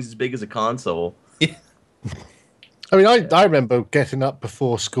add-ons to things as big as a console. I mean, I remember getting up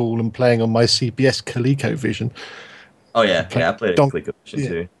before school and playing on my CBS ColecoVision. Oh, yeah. I played it on ColecoVision,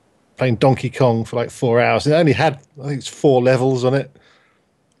 too. Playing Donkey Kong for 4 hours. And it only had, I think it's 4 levels on it.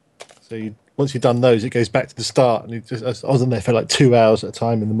 So once you've done those, it goes back to the start. And I was on there for 2 hours at a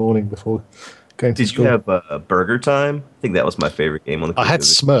time in the morning before going to school. Did you have Burger Time? I think that was my favorite game on the ColecoVision. I had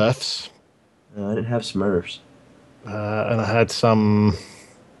Smurfs. I didn't have Smurfs. And I had some...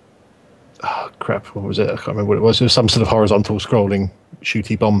 Oh, crap. What was it? I can't remember what it was. It was some sort of horizontal scrolling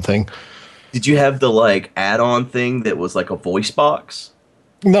shooty bomb thing. Did you have the add-on thing that was a voice box?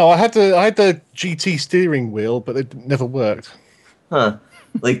 No, I had the GT steering wheel, but it never worked. Huh.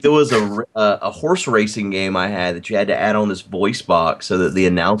 There was a horse racing game I had that you had to add on this voice box so that the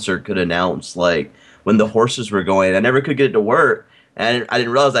announcer could announce when the horses were going. I never could get it to work. And I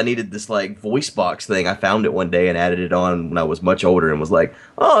didn't realize I needed this voice box thing. I found it one day and added it on when I was much older and was like,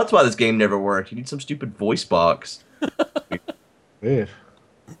 oh, that's why this game never worked. You need some stupid voice box. Weird.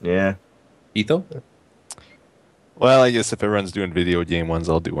 Yeah. Etho? Well, I guess if everyone's doing video game ones,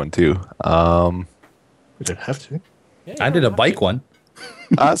 I'll do one too. We don't have to. Yeah, I did a bike one.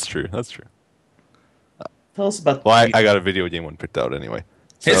 That's true. Tell us about Well, I got a video game one picked out anyway.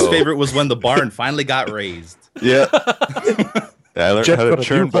 His So- favorite was when the barn finally got raised. Yeah. I learned Jeff how got to a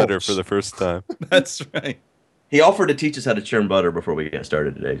churn new butter box. for the first time. That's right. He offered to teach us how to churn butter before we got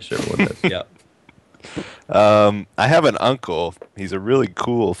started today. So everyone knows. Yeah. I have an uncle. He's a really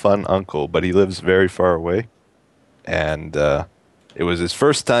cool, fun uncle, but he lives very far away. And it was his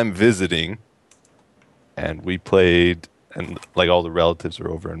first time visiting, and we played, and all the relatives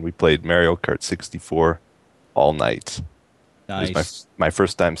were over, and we played Mario Kart 64 all night. It Nice. was my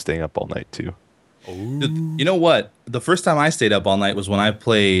first time staying up all night too. You know what? The first time I stayed up all night was when I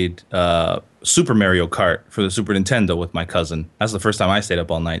played Super Mario Kart for the Super Nintendo with my cousin. That's the first time I stayed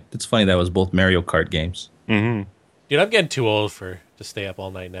up all night. It's funny that was both Mario Kart games. Mm-hmm. Dude, I'm getting too old to stay up all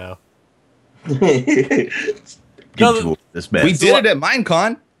night now. Get to this man. We did it at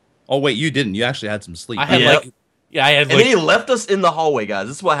Minecon. Oh wait, you didn't. You actually had some sleep. I had Yeah. Yeah, I had And then he left us in the hallway, guys.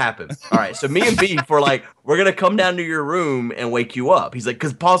 This is what happened. All right, so me and Beef were like, we're gonna come down to your room and wake you up. He's like,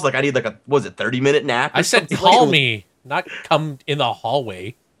 because Paul's like, I need like a 30-minute nap. I said, call me, not come in the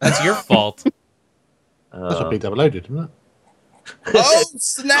hallway. That's your fault. That's what B loaded, isn't it? Oh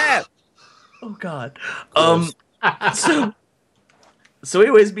snap! Oh God. So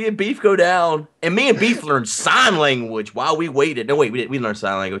anyways, me and Beef go down, and me and Beef learned sign language while we waited. No, wait, we didn't learn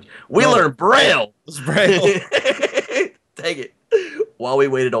sign language. We learned Braille. It's Braille. Take it. While we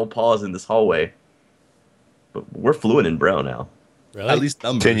waited on pause in this hallway. But we're fluent in Braille now. Really? At least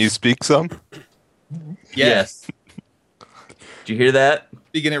numbers. Can you speak some? Yes. Did you hear that?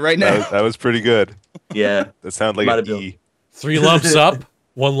 Speaking it right now. That was pretty good. Yeah. That sounded like Might an have been. E. 3 lumps up,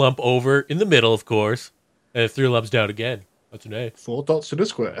 1 lump over, in the middle, of course. And 3 lumps down again. That's an A. 4 dots in a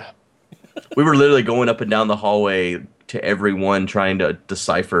square. We were literally going up and down the hallway to everyone trying to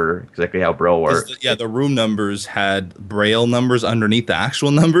decipher exactly how Braille works. The room numbers had Braille numbers underneath the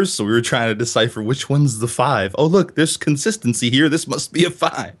actual numbers, so we were trying to decipher which one's the 5. Oh, look, there's consistency here. This must be a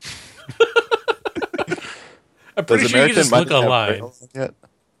 5. I'm pretty sure you can just look online. Yet?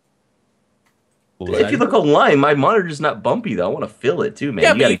 If you look online, my monitor's not bumpy though. I want to feel it too, man.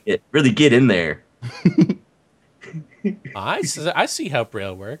 Yeah, you gotta really get in there. I see how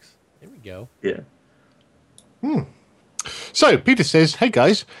Braille works. There we go. Yeah. So, Peter says, hey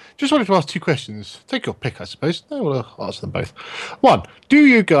guys, just wanted to ask 2 questions. Take your pick, I suppose. No, we'll answer them both. 1, do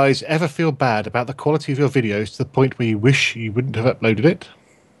you guys ever feel bad about the quality of your videos to the point where you wish you wouldn't have uploaded it?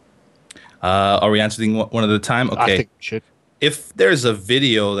 Are we answering one at a time? Okay. I think we should. If there's a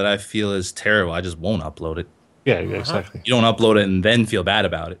video that I feel is terrible, I just won't upload it. Yeah, exactly. You don't upload it and then feel bad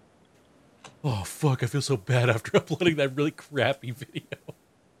about it. Oh, fuck, I feel so bad after uploading that really crappy video.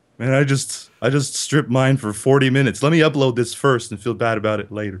 Man, I just stripped mine for 40 minutes. Let me upload this first and feel bad about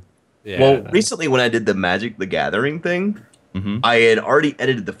it later. Yeah. Well, recently when I did the Magic the Gathering thing, I had already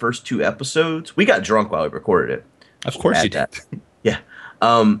edited the first 2 episodes. We got drunk while we recorded it. Of course you did. Yeah.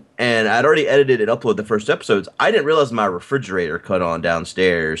 And I'd already edited and uploaded the first episodes. I didn't realize my refrigerator cut on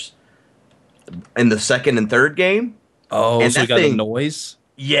downstairs in the 2nd and 3rd game. Oh, And so you that got the thing- noise?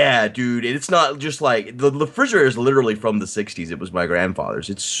 Yeah, dude. It's not just like the refrigerator is literally from the 60s. It was my grandfather's.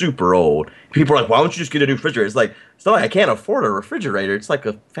 It's super old. People are like, why don't you just get a new refrigerator? It's not like I can't afford a refrigerator. It's like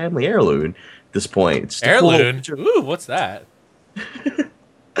a family heirloom at this point. It's just a cool Heirloom? refrigerator. Ooh, what's that?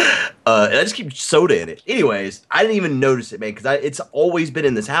 And I just keep soda in it. Anyways, I didn't even notice it, man, because it's always been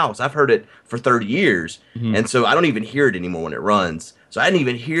in this house. I've heard it for 30 years, and so I don't even hear it anymore when it runs. So I didn't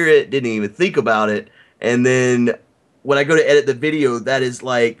even hear it, didn't even think about it, and then when I go to edit the video, that is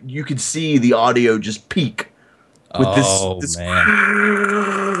like you can see the audio just peak with this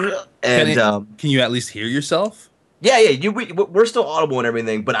man. and Can you at least hear yourself? yeah, we're still audible and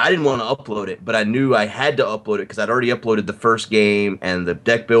everything, but I didn't want to upload it. But I knew I had to upload it because I'd already uploaded the first game and the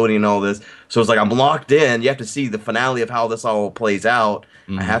deck building and all this. So it's like I'm locked in. You have to see the finale of how this all plays out.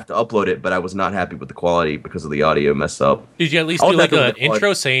 I have to upload it, but I was not happy with the quality because of the audio mess up. Did you at least I'll do like an definitely-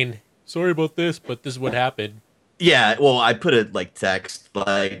 intro saying, sorry about this, but this is what happened? Yeah, well, I put it like text,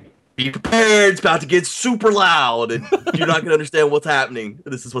 like, be prepared, it's about to get super loud, and you're not going to understand what's happening.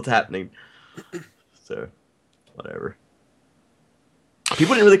 This is what's happening. So, whatever.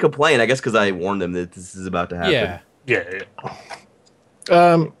 People didn't really complain, I guess, because I warned them that this is about to happen. Yeah.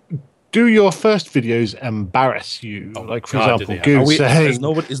 Yeah. Do your first videos embarrass you? Oh, like, for God, example, did they? Goose saying...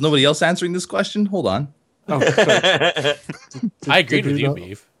 Is nobody else answering this question? Hold on. Oh, sorry. I agreed with you, not?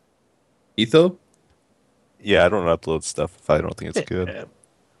 Beef. Etho? Yeah, I don't upload stuff if I don't think it's good.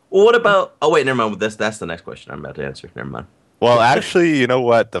 Well, what about... Oh, wait, never mind. That's the next question I'm about to answer. Never mind. Well, actually, you know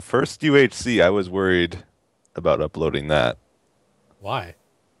what? The first UHC, I was worried about uploading that. Why?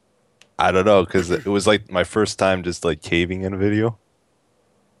 I don't know, because it was like my first time just like caving in a video.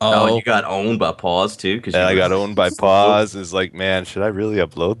 Oh, and you got owned by Paws, too? Cause And you I were- got owned by Paws. It's like, man, should I really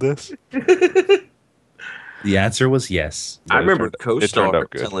upload this? The answer was yes. I remember it turned CoStar out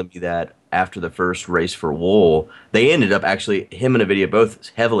good. telling me that after the first Race for Wool, they ended up actually, him and a video both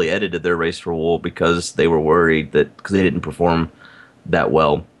heavily edited their Race for Wool because they were worried that, because they didn't perform that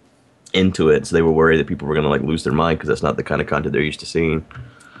well into it, so they were worried that people were going to like lose their mind because that's not the kind of content they're used to seeing.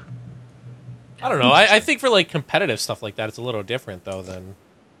 I don't know. I think for like competitive stuff like that, it's a little different though than,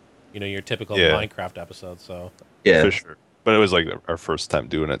 your typical Yeah. Minecraft episode. So Yeah, For sure. But it was like our first time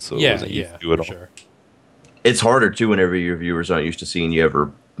doing it, so it yeah, wasn't easy yeah, to do it for all. sure. it's harder too whenever your viewers aren't used to seeing you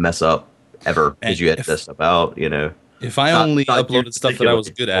ever mess up ever because you edit if- that stuff out, If I Not- only not your uploaded stuff that I was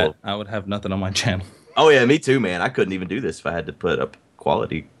good particular- at, I would have nothing on my channel. Oh yeah, me too, man. I couldn't even do this if I had to put up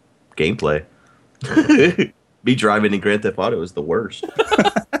quality gameplay. Me driving in Grand Theft Auto is the worst.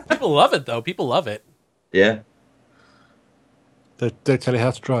 People love it though. People love it. Yeah. They don't tell you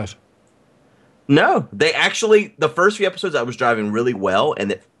how to drive. No, they actually, the first few episodes I was driving really well,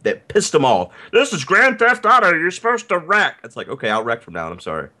 and that pissed them off. This is Grand Theft Auto. You're supposed to wreck. It's like, okay, I'll wreck from now on. I'm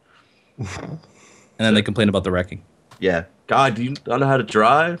sorry. And then they complain about the wrecking. Yeah. God, do you not know how to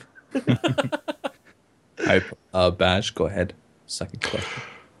drive? All right, Bash, go ahead. Second question.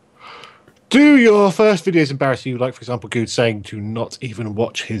 Do your first videos embarrass you? Like, for example, Good saying to not even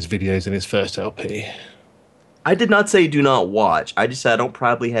watch his videos in his first LP. I did not say do not watch. I just said I don't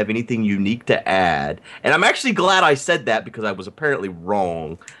probably have anything unique to add. And I'm actually glad I said that because I was apparently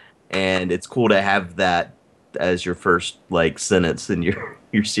wrong. And it's cool to have that as your first like sentence in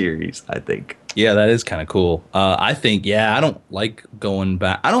your series, I think. Yeah, that is kind of cool. I think, I don't like going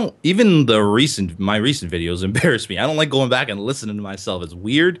back. I don't, even my recent videos embarrass me. I don't like going back and listening to myself. It's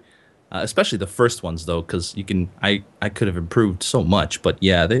weird, especially the first ones though, because I could have improved so much. But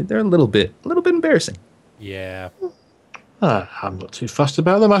yeah, they're a little bit embarrassing. Yeah. I'm not too fussed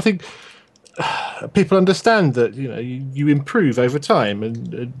about them. I think people understand that you improve over time,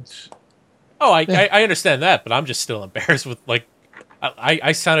 and Oh, I understand that, but I'm just still embarrassed with like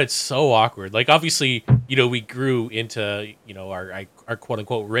I sounded so awkward. Like obviously, we grew into our quote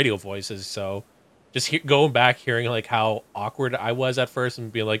unquote radio voices. So just going back, hearing like how awkward I was at first,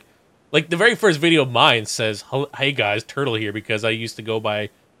 and being like the very first video of mine says, "Hey guys, Turtle here," because I used to go by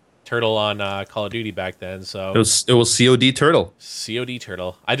Turtle on Call of Duty back then. So it was COD Turtle. COD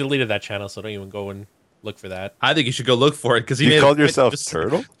Turtle. I deleted that channel, so don't even go and look for that. I think you should go look for it because You called yourself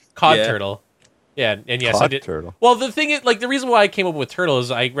Turtle? COD Yeah. Turtle. Yeah, and yes, Cod I did. Turtle. Well, the thing is, like, the reason why I came up with Turtle is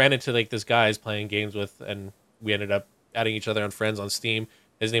I ran into like this guy I was playing games with, and we ended up adding each other on friends on Steam.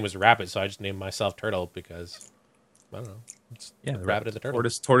 His name was Rapid, so I just named myself Turtle because I don't know. It's Yeah, the Rabbit and the Turtle.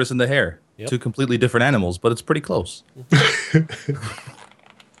 Tortoise and the hare. Yep. Two completely different animals, but it's pretty close.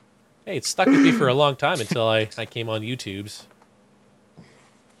 Hey, it stuck with me for a long time until I came on YouTube's.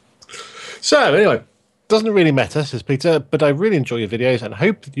 so anyway, doesn't really matter, says Peter, but I really enjoy your videos and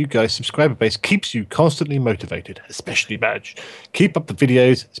hope that you guys' subscriber base keeps you constantly motivated, especially Badge. Keep up the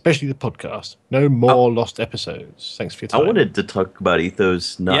videos, especially the podcast. No more lost episodes. Thanks for your I time. wanted to talk about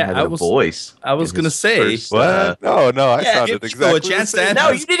Ethos not Yeah, having a voice. I was in gonna his say, first, What? No, I yeah, sounded give people exactly a chance the to same. No,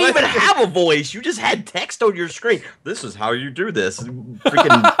 That's you didn't even funny. have a voice. You just had text on your screen. This is how you do this.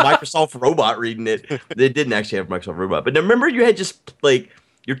 Freaking Microsoft Robot reading it. They didn't actually have Microsoft Robot. But remember, you had just, like,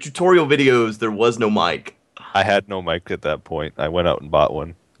 your tutorial videos, there was no mic. I had no mic at that point. I went out and bought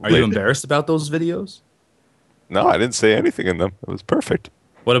one. Are you Later. embarrassed about those videos? No, I didn't say anything in them. It was perfect.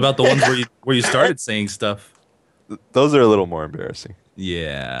 What about the ones where you started saying stuff? Those are a little more embarrassing.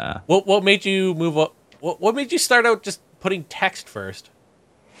 Yeah. What made you move up? What made you start out just putting text first?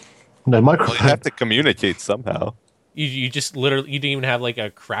 No Well, microphone. you have to communicate somehow. You just literally you didn't even have like a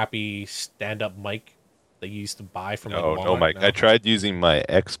crappy stand up mic that you used to buy from like No, Walmart? no mic. I tried using my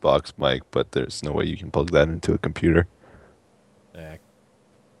Xbox mic, but there's no way you can plug that into a computer. Yeah.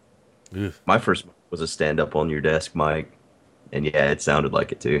 Oof. My first mic was a stand-up on your desk mic. And yeah, it sounded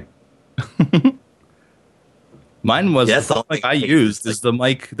like it too. Mine was Yeah, the it's all mic like- I used is the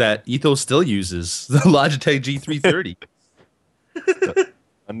mic that Ethos still uses, the Logitech G330.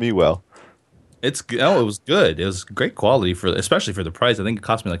 On me well. It was good. It was great quality especially for the price. I think it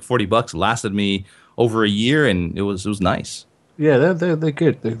cost me like $40. It lasted me over a year, and it was nice. Yeah, they're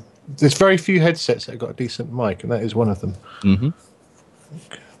good. There's very few headsets that have got a decent mic, and that is one of them. Mm-hmm.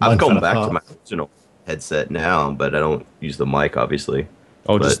 I've Mine gone fell back to apart. my original headset now, but I don't use the mic, obviously.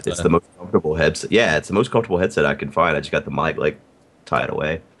 Oh, But just it's the most comfortable headset. Yeah, it's the most comfortable headset I can find. I just got the mic like tied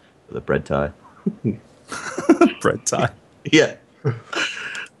away with a bread tie. bread tie. Yeah.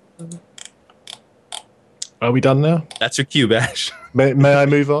 Are we done now? That's your cue, Bash. May I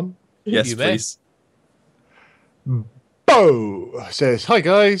move on? Yes, You may. please. Bo says, "Hi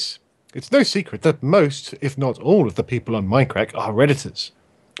guys. It's no secret that most, if not all, of the people on Minecraft are Redditors.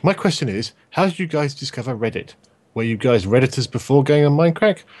 My question is, how did you guys discover Reddit? Were you guys Redditors before going on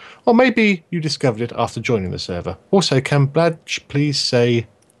Minecraft? Or maybe you discovered it after joining the server? Also, can Bladge please say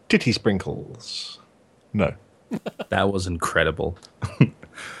titty sprinkles? No. That was incredible.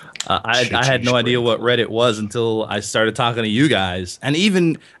 I had no idea what Reddit was until I started talking to you guys. And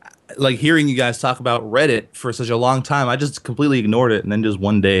even like hearing you guys talk about Reddit for such a long time, I just completely ignored it. And then just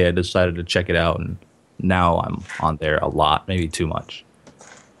one day I decided to check it out. And now I'm on there a lot, maybe too much.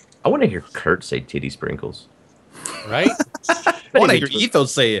 I want to hear Kurt say titty sprinkles. Right? I want to hear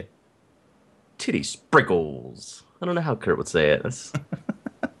Ethos say it. Titty sprinkles. I don't know how Kurt would say it. That's...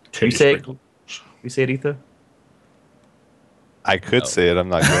 Titty You say it? sprinkles. You say it, Etho? I could No. say it. I'm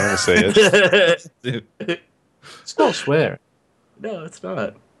not going to say it. It's not swearing. No, it's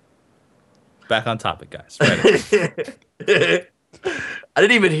not. Back on topic, guys. Reddit. I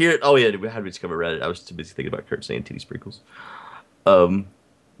didn't even hear it. Oh yeah, how did we discover Reddit? I was too busy thinking about Kurt saying titty sprinkles.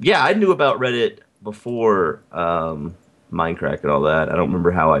 Yeah, I knew about Reddit before Minecraft and all that. I don't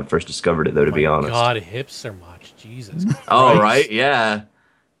remember how I first discovered it though, to be honest. God, hipster much. Jesus. Oh Christ. right, yeah.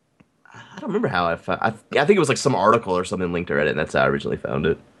 I don't remember how I found. I think it was like some article or something linked to Reddit, and that's how I originally found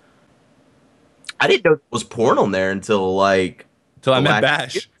it. I didn't know there was porn on there until like Till I the met last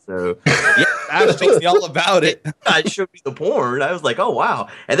Bash. year. So yeah, Bash told me all about it. I showed me the porn. I was like, oh wow,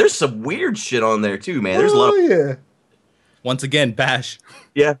 and there's some weird shit on there too, man. There's a lot of yeah. Once again, Bash.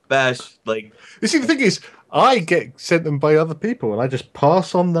 yeah, Bash like. You see, the thing is, I get sent them by other people, and I just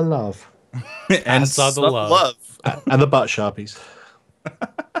pass on the love And Pass on the some love. and the butt sharpies.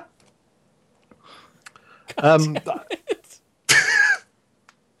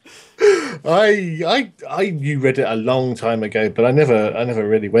 I knew Reddit a long time ago, but I never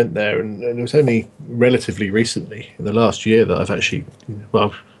really went there, and it was only relatively recently, in the last year, that I've actually,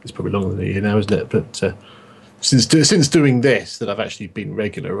 well, it's probably longer than a year now, isn't it? But since doing this, that I've actually been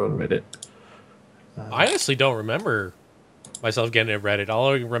regular on Reddit. I honestly don't remember myself getting at Reddit. All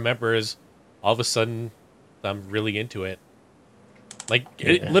I remember is all of a sudden I'm really into it. Like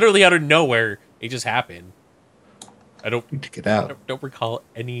it, literally out of nowhere, it just happened. I Need to get out. don't recall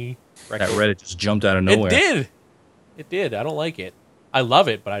any That record. Reddit just jumped out of nowhere. It did. I don't like it. I love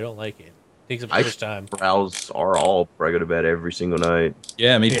it, but I don't like it. Takes up too I much time. browse are all before I go to bed every single night.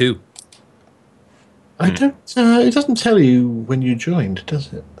 Yeah, me too. I don't. It doesn't tell you when you joined,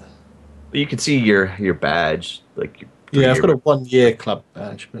 does it? You can see your badge, like Yeah, I've got a 1-year club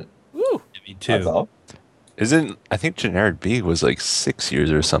badge, but Woo! Me That's too. all. Isn't I think Generic B was like 6 years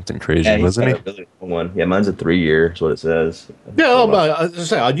or something crazy, Yeah, he's wasn't got he? a really long one. Yeah, mine's a 3-year. Is what it says. yeah. Oh, as I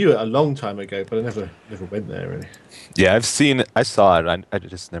say, I knew it a long time ago, but I never went there really. Yeah, I've seen it. I saw it. I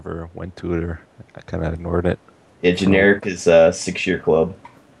just never went to it, or I kind of ignored it. Yeah, generic is a 6-year club.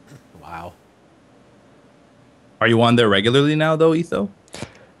 Wow. Are you on there regularly now, though, Etho?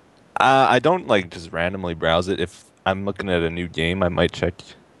 I don't like just randomly browse it. If I'm looking at a new game, I might check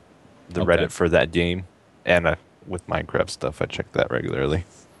the Okay. Reddit for that game, and with Minecraft stuff, I check that regularly.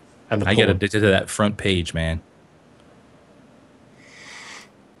 And the I get porn. addicted to that front page, man.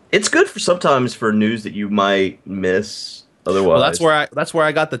 It's good for sometimes for news that you might miss otherwise. Well, that's where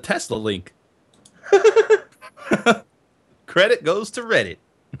I got the Tesla link. Credit goes to Reddit.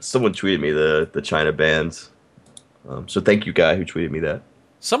 Someone tweeted me the China bans. So thank you, guy who tweeted me that.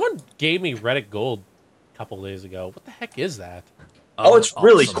 Someone gave me Reddit Gold a couple days ago. What the heck is that? Oh, it's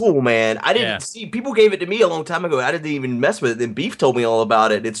really awesome. cool, man. I didn't Yeah. see people gave it to me a long time ago. I didn't even mess with it. Then Beef told me all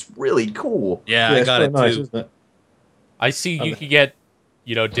about it. It's really cool. Yeah, I it's got quite it nice, too. isn't it? I see you can get,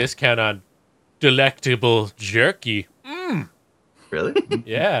 discount on delectable jerky. Really?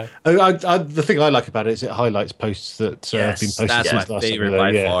 Yeah. The thing I like about it is it highlights posts that have been Yes, posted that's since my last favorite time. by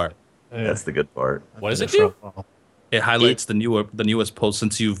Yeah. far. Yeah. That's the good part. What does it For a do? while. It highlights the newest post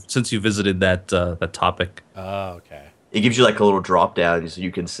since you visited that topic. Oh, okay. It gives you like a little drop down, so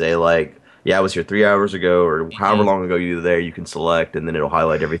you can say like, "Yeah, I was here 3 hours ago," or however long ago you were there. You can select, and then it'll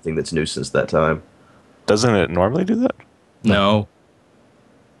highlight everything that's new since that time. Doesn't it normally do that? No.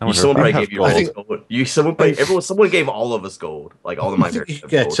 I wonder Someone if I probably have gave you all gold. gold. Someone gave all of us gold. Like all the I think Minecraft. you have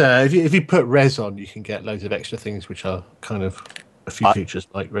get gold. if you put res on, you can get loads of extra things, which are kind of a few features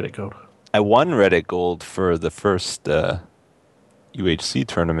like Reddit Gold. I won Reddit Gold for the first UHC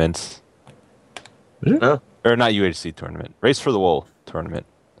tournament. Huh? Or not UHC tournament. Race for the Wool tournament.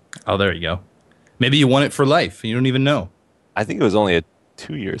 Oh, there you go. Maybe you won it for life. You don't even know. I think it was only a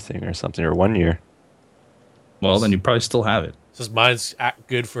 2-year thing or something, or 1 year. Well, then you probably still have it. Says mine's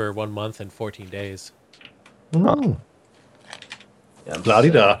good for 1 month and 14 days. Oh, Yeah, I'm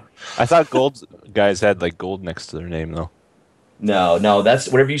bloody da. I thought gold guys had like gold next to their name though. No, that's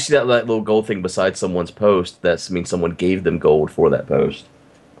whenever you see that little gold thing beside someone's post, that means someone gave them gold for that post.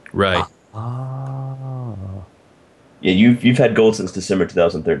 Right. Oh. Yeah, you've had gold since December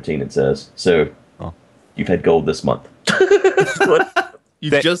 2013. It says so. Oh. You've had gold this month. You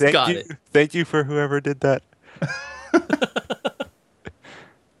Thank got you. it. Thank you for whoever did that.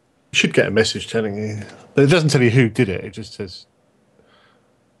 You should get a message telling you, but it doesn't tell you who did it. It just says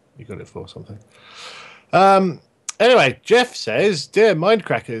you got it for something. Anyway, Jeff says, "Dear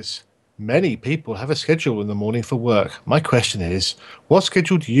Mindcrackers, many people have a schedule in the morning for work. My question is, what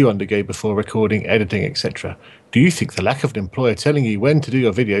schedule do you undergo before recording, editing, etc.? Do you think the lack of an employer telling you when to do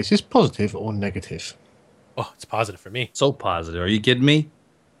your videos is positive or negative?" Oh, it's positive for me. So positive. Are you kidding me?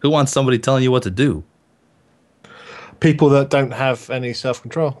 Who wants somebody telling you what to do? People that don't have any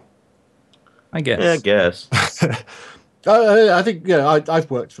self-control. I guess. Yeah, I guess. I think I've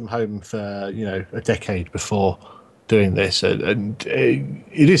worked from home for a decade before doing this, and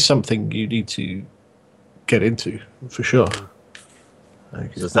it is something you need to get into for sure.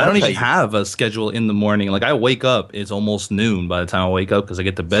 Is I that don't even how you- have a schedule in the morning. Like I wake up, it's almost noon by the time I wake up because I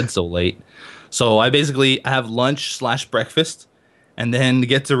get to bed so late. So I basically have lunch/breakfast, and then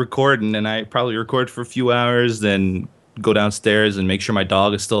get to recording, and I probably record for a few hours, then go downstairs and make sure my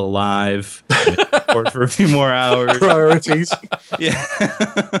dog is still alive, and record for a few more hours. Priorities. Yeah.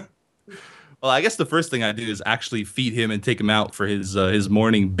 Well, I guess the first thing I do is actually feed him and take him out for his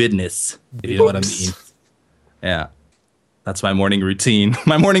morning business, if you know what I mean. Yeah. That's my morning routine.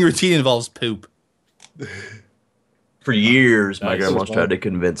 My morning routine involves poop. For years, my Nice. grandma's tried to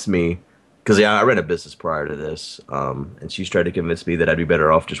convince me, because I ran a business prior to this, and she's tried to convince me that I'd be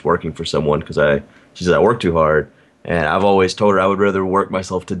better off just working for someone because she said I work too hard, and I've always told her I would rather work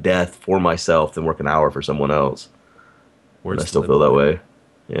myself to death for myself than work an hour for someone else. And Words I to still live feel that by. way.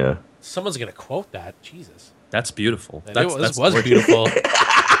 Yeah. Someone's gonna quote that. Jesus, That's beautiful. this That's was gorgeous. beautiful.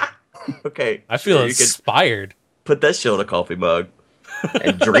 Okay. I feel sure, you can inspired. put that shit on a coffee mug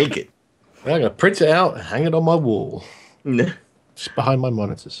and drink it. I'm gonna print it out and hang it on my wall, just behind my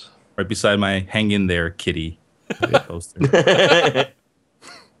monitors. Right beside my "Hang in there, kitty" poster.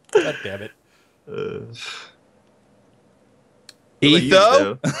 God damn it.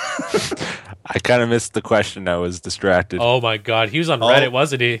 Etho? I kind of missed the question. I was distracted. Oh my god, he was on Reddit,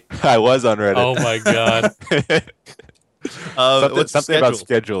 wasn't he? I was on Reddit. Oh my god. something What's your something about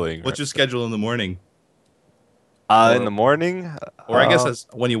schedule? scheduling. What's your schedule in the morning? in the morning? Or I guess that's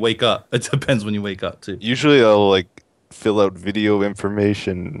when you wake up. It depends when you wake up too. Usually I'll like fill out video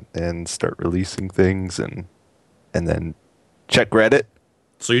information and start releasing things and then check Reddit.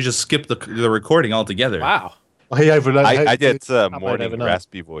 So you just skip the recording altogether. Wow. I overload. I get upload morning overnight.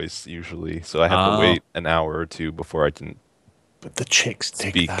 raspy voice usually, so I have to wait an hour or two before I can. But the chicks dig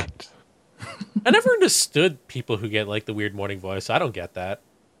Speak. that. I never understood people who get like the weird morning voice. I don't get that.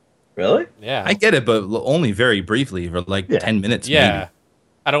 Really? Yeah. I get it, but only very briefly for like Yeah. 10 minutes. yeah. Maybe,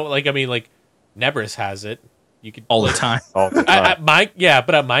 I don't like. I mean, like Nebris has it. You could all the time. All the time. at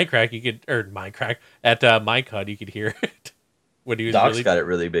but at Minecraft you could at Minecon you could hear it when he was Doc's really. got it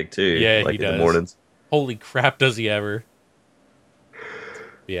really big too. Yeah, like he in does. the mornings. Holy crap! Does he ever?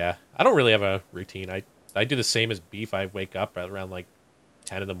 Yeah, I don't really have a routine. I do the same as Beef. I wake up at around like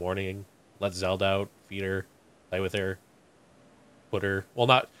 10 in the morning, let Zelda out, feed her, play with her, put her. Well,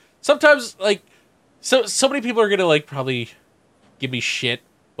 not sometimes like so many people are gonna like probably give me shit,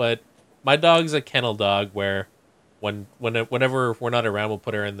 but my dog's a kennel dog where whenever we're not around, we'll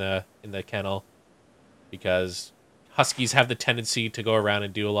put her in the kennel because huskies have the tendency to go around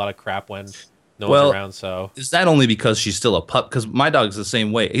and do a lot of crap when no Well, one's around. So Is that only because she's still a pup? Because my dog's the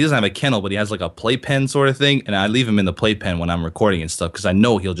same way. He doesn't have a kennel, but he has like a playpen sort of thing, and I leave him in the playpen when I'm recording and stuff because I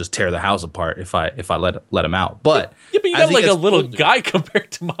know he'll just tear the house apart if I let him out. But yeah, but you as got he like a gets little older- guy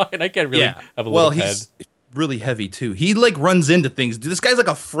compared to mine. I can't really have a little well, head. he's really heavy too. He like runs into things. Dude, this guy's like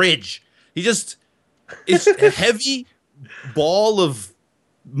a fridge. He just is a heavy ball of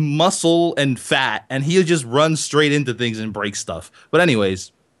muscle and fat, and he'll just run straight into things and break stuff. But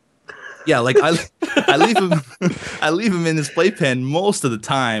anyways, yeah, like I leave him in his playpen most of the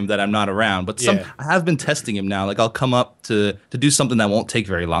time that I'm not around. But Yeah. I have been testing him now. Like I'll come up to do something that won't take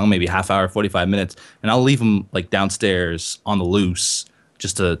very long, maybe half hour, 45 minutes, and I'll leave him like downstairs on the loose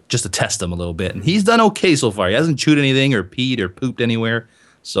just to test him a little bit. And he's done okay so far. He hasn't chewed anything or peed or pooped anywhere.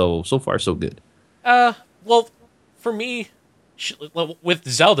 So far so good. Well, for me, with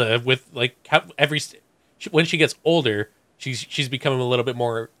Zelda, with like when she gets older, she's becoming a little bit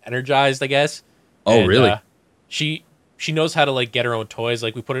more energized, I guess. Oh, And, really? She knows how to like get her own toys.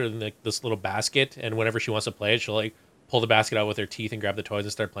 Like we put her in like this little basket, and whenever she wants to play it, she'll like pull the basket out with her teeth and grab the toys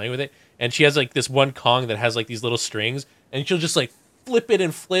and start playing with it. And she has like this one Kong that has like these little strings, and she'll just like flip it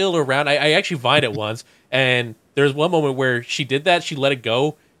and flail it around. I actually vined it once, and there's one moment where she did that. She let it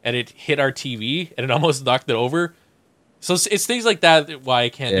go, and it hit our TV, and it almost knocked it over. So it's things like that why I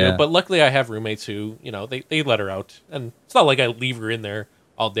can't do Yeah. it. But luckily I have roommates who, they let her out. And it's not like I leave her in there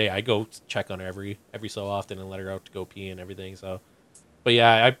all day. I go check on her every so often and let her out to go pee and everything. So, but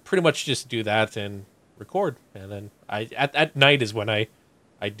yeah, I pretty much just do that and record. And then at night is when I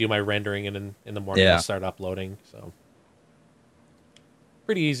do my rendering, and then in the morning Yeah. I start uploading. So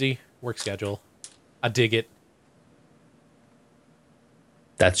pretty easy work schedule. I dig it.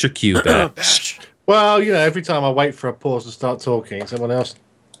 That's your cue, back. Well, every time I wait for a pause to start talking, someone else.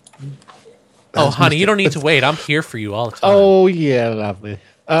 Oh, honey, you don't need to wait. I'm here for you all the time. Oh yeah, lovely.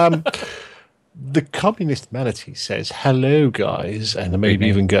 The communist manatee says, "Hello, guys, and maybe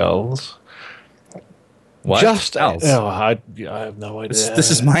even girls." What? Just else? I have no idea.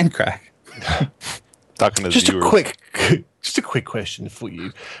 This is Minecraft. Talking to Just viewers. just a quick question for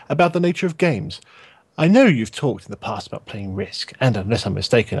you about the nature of games. I know you've talked in the past about playing Risk, and unless I'm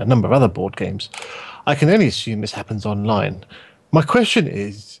mistaken, a number of other board games. I can only assume this happens online. My question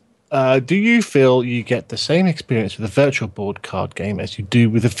is, do you feel you get the same experience with a virtual board card game as you do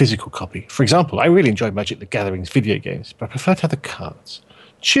with a physical copy? For example, I really enjoy Magic the Gathering's video games, but I prefer to have the cards.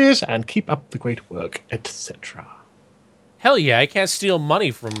 Cheers and keep up the great work, etc. Hell yeah, I can't steal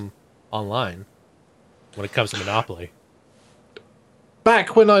money from online when it comes to Monopoly.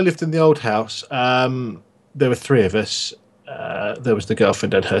 Back when I lived in the old house, there were three of us. There was the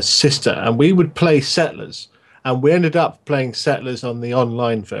girlfriend and her sister, and we would play Settlers. And we ended up playing Settlers on the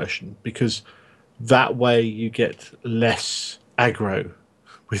online version because that way you get less aggro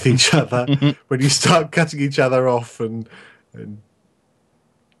with each other when you start cutting each other off and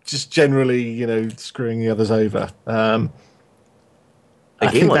just generally, screwing the others over.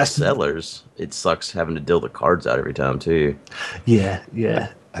 A game like Settlers, it sucks having to deal the cards out every time too. Yeah.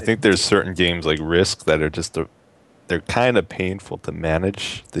 I think there's certain games like Risk that are just they're kind of painful to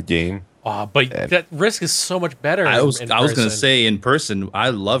manage the game. Oh, but that Risk is so much better. I was in going to person. say in person.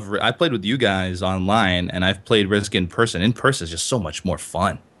 I played with you guys online, and I've played Risk in person. In person is just so much more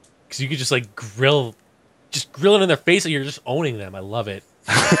fun. Because you could just grill it in their face and you're just owning them. I love it.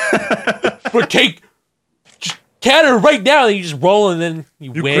 But just counter right now, and you just roll and then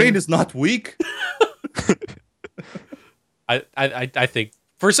you win. Ukraine is not weak. I think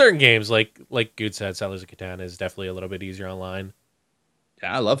for certain games, like Good said, Settlers of Catan is definitely a little bit easier online.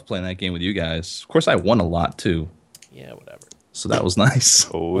 Yeah, I love playing that game with you guys. Of course, I won a lot too, Yeah, whatever. so that was nice.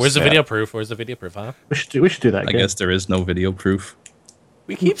 Oh, Where's the snap. video proof? Huh? We should do that I again. guess there is no video proof.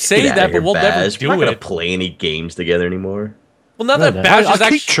 We keep Get saying outta that, here, but we'll never Baz. We're not do gonna it. play any games together anymore. Well, now No, that no. Badge I is keep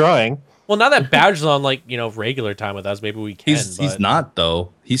actually trying. well, now that Badge is on regular time with us, maybe we can. He's not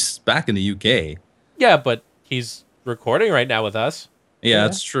though. He's back in the UK. Yeah, but he's recording right now with us. Yeah,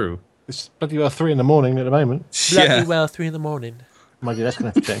 that's true. It's bloody well 3 a.m. at the moment. Bloody Yeah. well, 3 a.m. Mind you, that's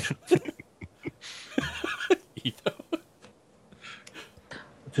going to have to change.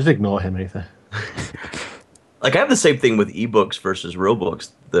 Just ignore him, Ethan. Like I have the same thing with ebooks versus real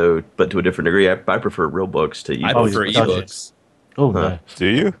books, though, but to a different degree. I prefer real books to I ebooks. prefer you got ebooks. Oh, Huh. no. Do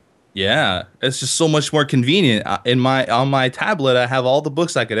you? Yeah, it's just so much more convenient. On my tablet, I have all the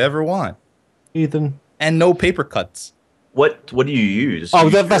books I could ever want, Ethan. and no paper cuts. What do you use? Oh, You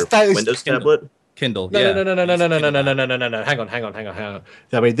use that your is Windows Kindle. tablet. Kindle. No, yeah. no. Hang on.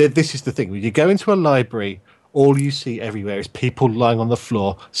 I mean, this is the thing. When you go into a library, all you see everywhere is people lying on the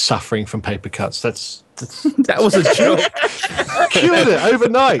floor suffering from paper cuts. That's That was a joke. cured it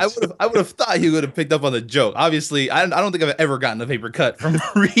overnight. I would have thought you would have picked up on the joke. Obviously, I don't think I've ever gotten a paper cut from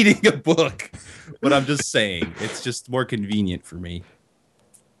reading a book, but I'm just saying it's just more convenient for me.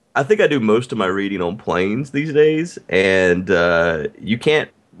 I think I do most of my reading on planes these days, and you can't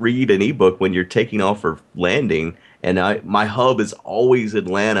read an ebook when you're taking off or landing. And my hub is always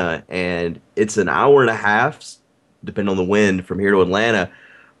Atlanta, and it's an hour and a half, depending on the wind, from here to Atlanta.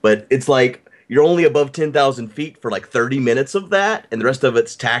 But it's like you're only above 10,000 feet for like 30 minutes of that, and the rest of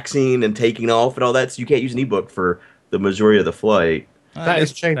it's taxiing and taking off and all that. So you can't use an ebook for the majority of the flight. That is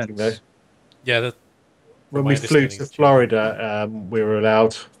It changing, though. depends. Yeah, that, When my we flew understanding to it's Florida, we were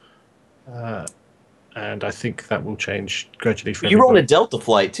allowed, and I think that will change gradually for You were on a everybody. Delta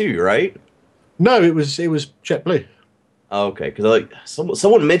flight too, right? No, it was JetBlue. Oh, okay, because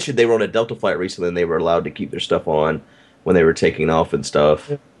someone mentioned they were on a Delta flight recently, and they were allowed to keep their stuff on when they were taking off and stuff.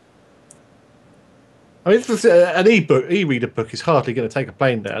 Yeah. I mean, an e-reader book is hardly going to take a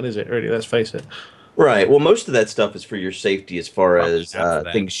plane down, is it? Really, let's face it. Right. Well, most of that stuff is for your safety, as far Probably as half of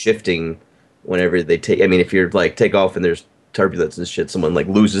that. things shifting whenever they take. I mean, if you're like take off and there's turbulence and shit, someone like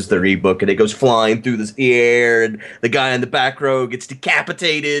loses their ebook and it goes flying through the air, and the guy in the back row gets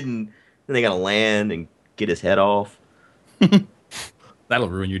decapitated, and then they gotta land and get his head off. That'll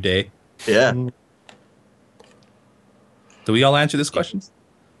ruin your day. Yeah. Do we all answer this question?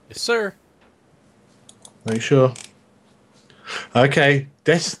 yes, sir. Are you sure? Okay,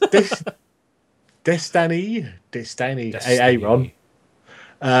 Destiny, Aaron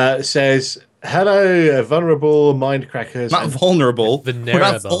says, "Hello, vulnerable mindcrackers. Not and vulnerable. We're not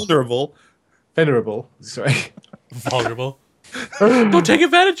Venerable. vulnerable. venerable." Sorry, Vulnerable. Don't take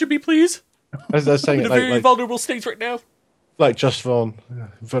advantage of me, please. I was saying I'm in it a very like vulnerable state right now. Just Von,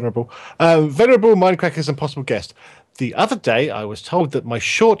 venerable. Venerable mindcrackers and possible guest. The other day, I was told that my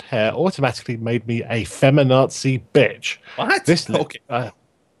short hair automatically made me a feminazi bitch. What? This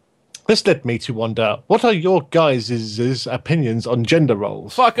This led me to wonder, what are your guys' opinions on gender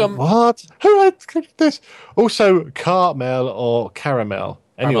roles? Fuck 'em. What? Who had this? Also, caramel or caramel?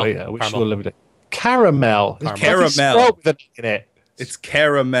 Anyway, we should Caramel. all live with it. caramel. Caramel. It's spelled with an E in it. It's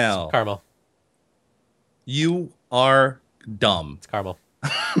caramel. Caramel. You are dumb. It's caramel.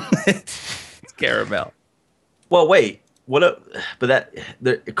 It's caramel. Well, wait. What? But that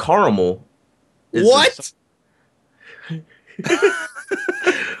the caramel. Is What?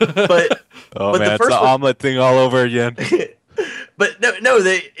 But Oh But the man, it's first the one- omelet thing all over again. but no.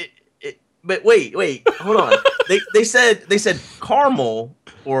 But wait. Hold on. they said caramel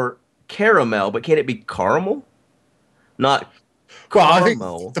or caramel, but can it be caramel? Not Well, I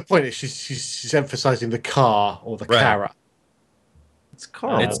caramel. think the point is she's emphasizing the car or the Right. cara. It's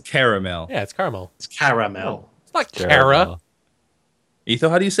caramel. It's caramel. Yeah, it's caramel. It's caramel. It's not Cara. Etho,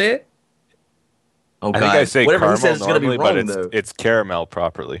 how do you say it? Oh, I think I say whatever caramel he says is going to normally, be wrong, but though. it's caramel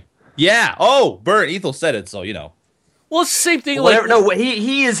properly. Yeah. Oh, Bert, Ethel said it, so you know. Well, it's the same thing. Whatever. Like, No,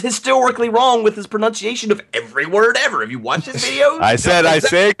 he is historically wrong with his pronunciation of every word ever. Have you watched his videos? I said I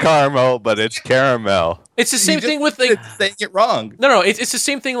say caramel, but it's caramel. it's the same You thing just with like. saying it wrong. No. It's the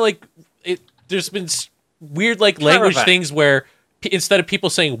same thing. Like, there's been weird like language Caravan. things where instead of people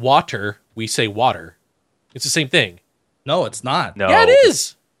saying water, we say water. It's the same thing. No, it's not. No, Yeah, it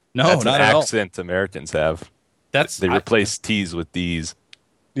is. No, that's not an at all. accent Americans have. That's They replace T's with D's.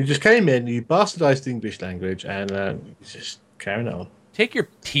 You just came in, you bastardized the English language, and it's just carrying on. take your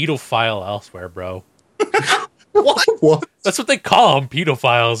pedophile elsewhere, bro. What? What? That's what they call them,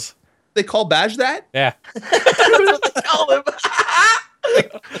 pedophiles. They call Badge that? Yeah. Call him.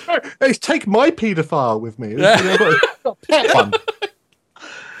 Hey, take my paedophile with me. I've got a pet one.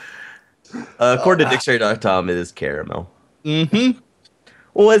 According to dictionary.com, it is caramel. Mm-hmm.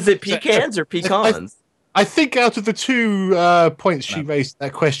 Well, is it pecans or pecans? I think out of the two points she raised in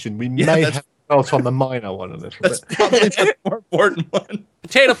that question, we Yeah, may that's- have felt on the minor one a little That's bit. probably the more important one.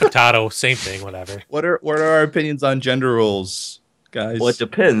 Potato, same thing, whatever. What are our opinions on gender roles, guys? Well, it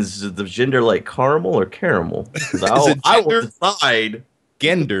depends. Is the gender like caramel or caramel? Because it I will gender? decide.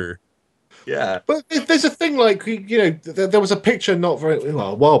 Gender. Yeah. But there's a thing like, there was a picture not very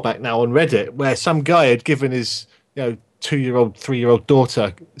well a while back now on Reddit where some guy had given his 2-year-old, 3-year-old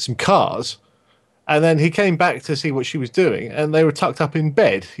daughter some cars, and then he came back to see what she was doing, and they were tucked up in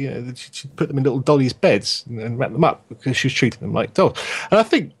bed. She put them in little dollies' beds and wrapped them up because she was treating them like dolls. And I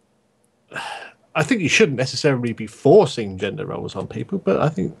think you shouldn't necessarily be forcing gender roles on people, but I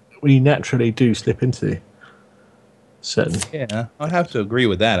think we naturally do slip into certain. Yeah, I'd have to agree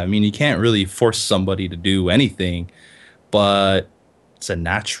with that. I mean, you can't really force somebody to do anything, but it's a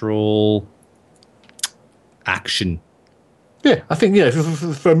natural action. Yeah, I think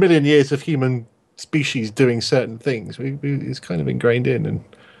for a million years of human species doing certain things, it's kind of ingrained in, and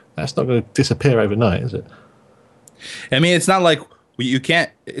that's not going to disappear overnight, is it? I mean, it's not like you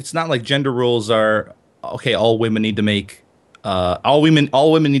can't. It's not like gender roles are okay. All women need to make. All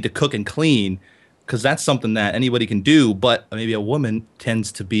women need to cook and clean, because that's something that anybody can do. But maybe a woman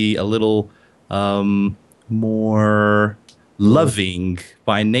tends to be a little more loving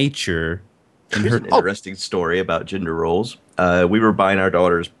by nature. Here's an interesting story about gender roles. We were buying our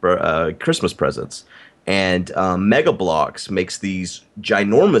daughter's Christmas presents, and Mega Blocks makes these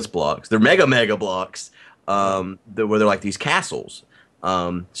ginormous blocks. They're mega blocks, where they're like these castles.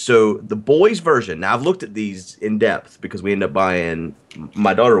 So the boys' version. Now I've looked at these in depth because we ended up buying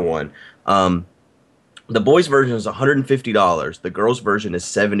my daughter one. The boys' version is $150. The girls' version is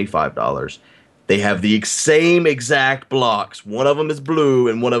 $75. They have the same exact blocks. One of them is blue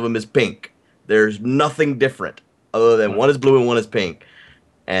and one of them is pink. There's nothing different other than one is blue and one is pink.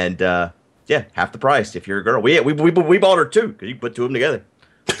 And yeah, half the price if you're a girl. We bought her two because you put two of them together.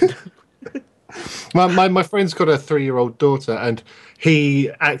 My friend's got a 3-year-old daughter, and he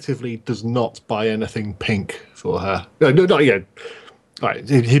actively does not buy anything pink for her. No, not yet. Right,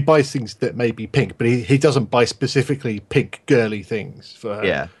 he buys things that may be pink, but he doesn't buy specifically pink girly things for her.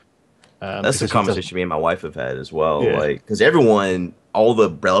 Yeah. That's the conversation me and my wife have had as well. Yeah. Like, because everyone, all the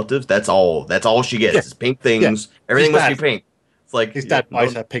relatives, that's all she gets. Yeah. Is pink things. Yeah. Everything His must be dad- pink. It's like His dad yeah,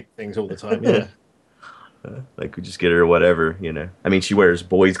 buys no- her pink things all the time. Yeah. Like, we just get her whatever, I mean, she wears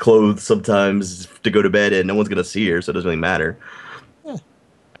boys' clothes sometimes to go to bed, and no one's gonna see her, so it doesn't really matter.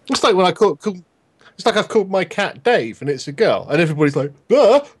 It's like when I call it's like I've called my cat Dave, and it's a girl, and everybody's like,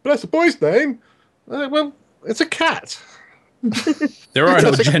 but that's a boy's name. I'm like, well, it's a cat. There are no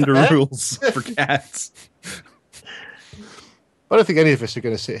That's a gender cat. rules for cats. I don't think any of us are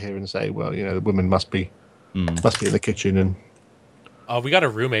going to sit here and say, well, the woman must be in the kitchen and. We got a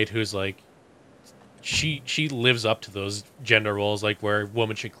roommate who's like, she lives up to those gender roles, like where a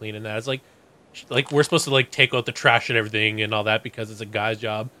woman should clean and that. It's like we're supposed to like take out the trash and everything and all that because it's a guy's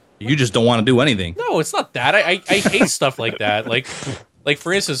job. You just don't want to do anything. No, it's not that. I hate stuff like that. Like Like,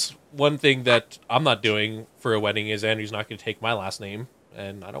 for instance, one thing that I'm not doing for a wedding is Andrew's not going to take my last name,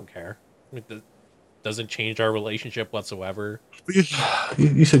 and I don't care. It doesn't change our relationship whatsoever.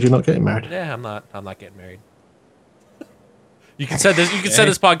 You said you're not getting married. Yeah, I'm not getting married. You can send this. You can send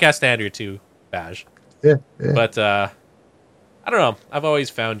this podcast to Andrew too, Baj. Yeah. But I don't know. I've always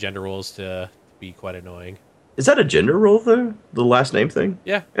found gender roles to be quite annoying. Is that a gender role though? The last name thing?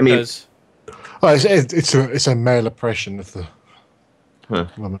 Yeah, I mean- because Oh, it's a male oppression of the Huh.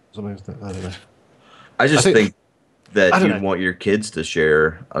 woman. Something, isn't it? I don't know. I just I think- think that I don't you know. want your kids to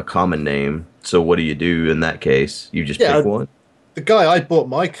share a common name. So what do you do in that case? You just Yeah, pick one? The guy I bought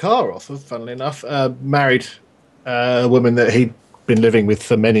my car off of, funnily enough, married a woman that he'd been living with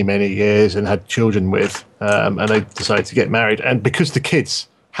for many, many years and had children with, and they decided to get married. And because the kids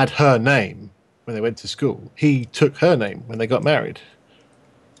had her name when they went to school, he took her name when they got married.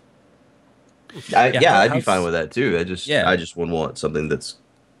 Yeah, I'd be how's- fine with that too. I just would want something that's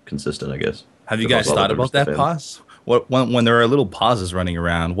consistent, I guess. Have you If I guys was all thought over about that stuff in. pause? What when there are little pauses running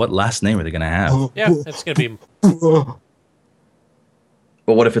around? What last name are they gonna have? yeah, it's gonna be.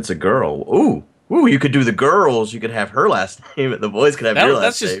 But what if it's a girl? Ooh, you could do the girls. You could have her last name, and the boys could have your That's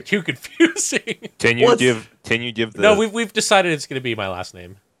last just name. too confusing. Can you What's- give the No, we've decided it's gonna be my last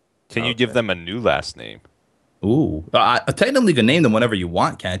name. can you give them a new last name? Ooh, technically you can name them whatever you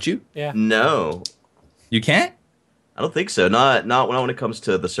want, can't you? Yeah. No, You can't. I don't think so. Not when it comes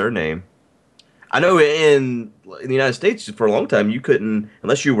to the surname. I know in the United States for a long time you couldn't,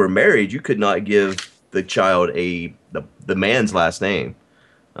 unless you were married, you could not give the child the man's last name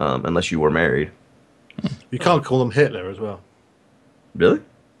unless you were married. You can't call them Hitler as well. Really?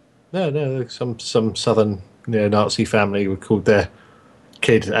 No. Some southern neo-Nazi family would call their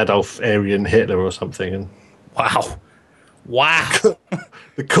kid Adolf Aryan Hitler or something, and Wow.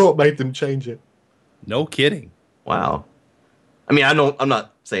 the court made them change it. No kidding. Wow. I mean, I'm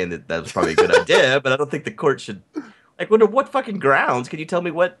not saying that was probably a good idea, but I don't think the court should. Like, what fucking grounds? Can you tell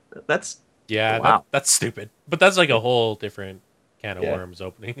me what? That's Yeah, Wow. that's stupid. But that's like a whole different can of Yeah. worms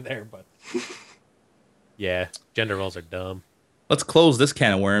opening there. But yeah, gender roles are dumb. Let's close this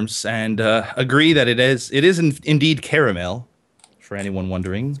can of worms and agree that it is indeed caramel. For anyone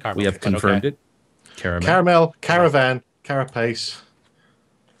wondering, caramel, we have but confirmed okay. it. Caramel. Caramel, caravan, carapace.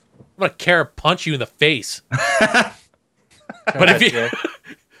 I'm gonna punch you in the face. But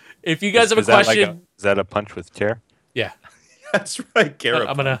if you guys have a Is that question, is that a punch with care? yeah, That's right, caramel.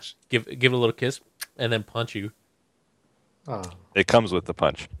 I'm gonna give it a little kiss and then punch you. Oh. It comes with the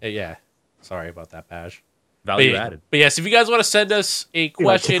punch. Yeah, sorry about that, Paj. Value but, added. But yes, if you guys want to send us a You like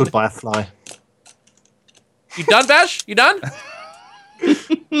question, tickled by a fly. you done, Bash? You done?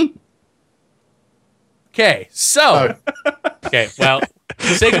 Okay, so okay, well,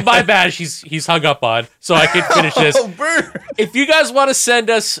 say goodbye, Bash. He's hung up on, so I can finish this. Oh, burn. If you guys want to send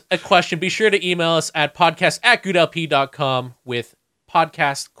us a question, be sure to email us at podcast@goodlp.com with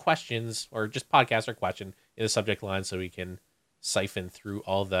podcast questions or just podcast or question in the subject line so we can siphon through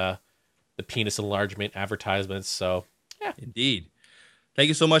all the penis enlargement advertisements. So Indeed. Thank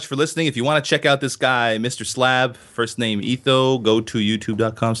you so much for listening. If you want to check out this guy, Mr. Slab, first name Etho, go to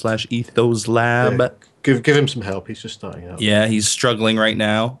youtube.com/ethoslab. Yeah. Give him some help. He's just starting out. Yeah, he's struggling right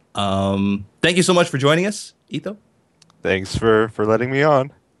now. Thank you so much for joining us, Etho, Thanks for letting me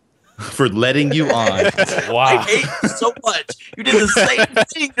on. for letting you on. I wow. hate you so much. You did the same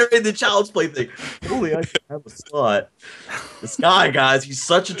thing during the Child's Play thing. Only I should have a slot. This guy, guys, he's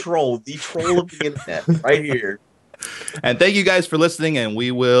such a troll. The troll of the internet, right here. And thank you guys for listening, and we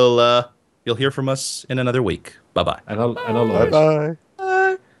will you'll hear from us in another week. Bye-bye. And I'll Bye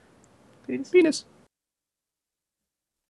bye. Penis.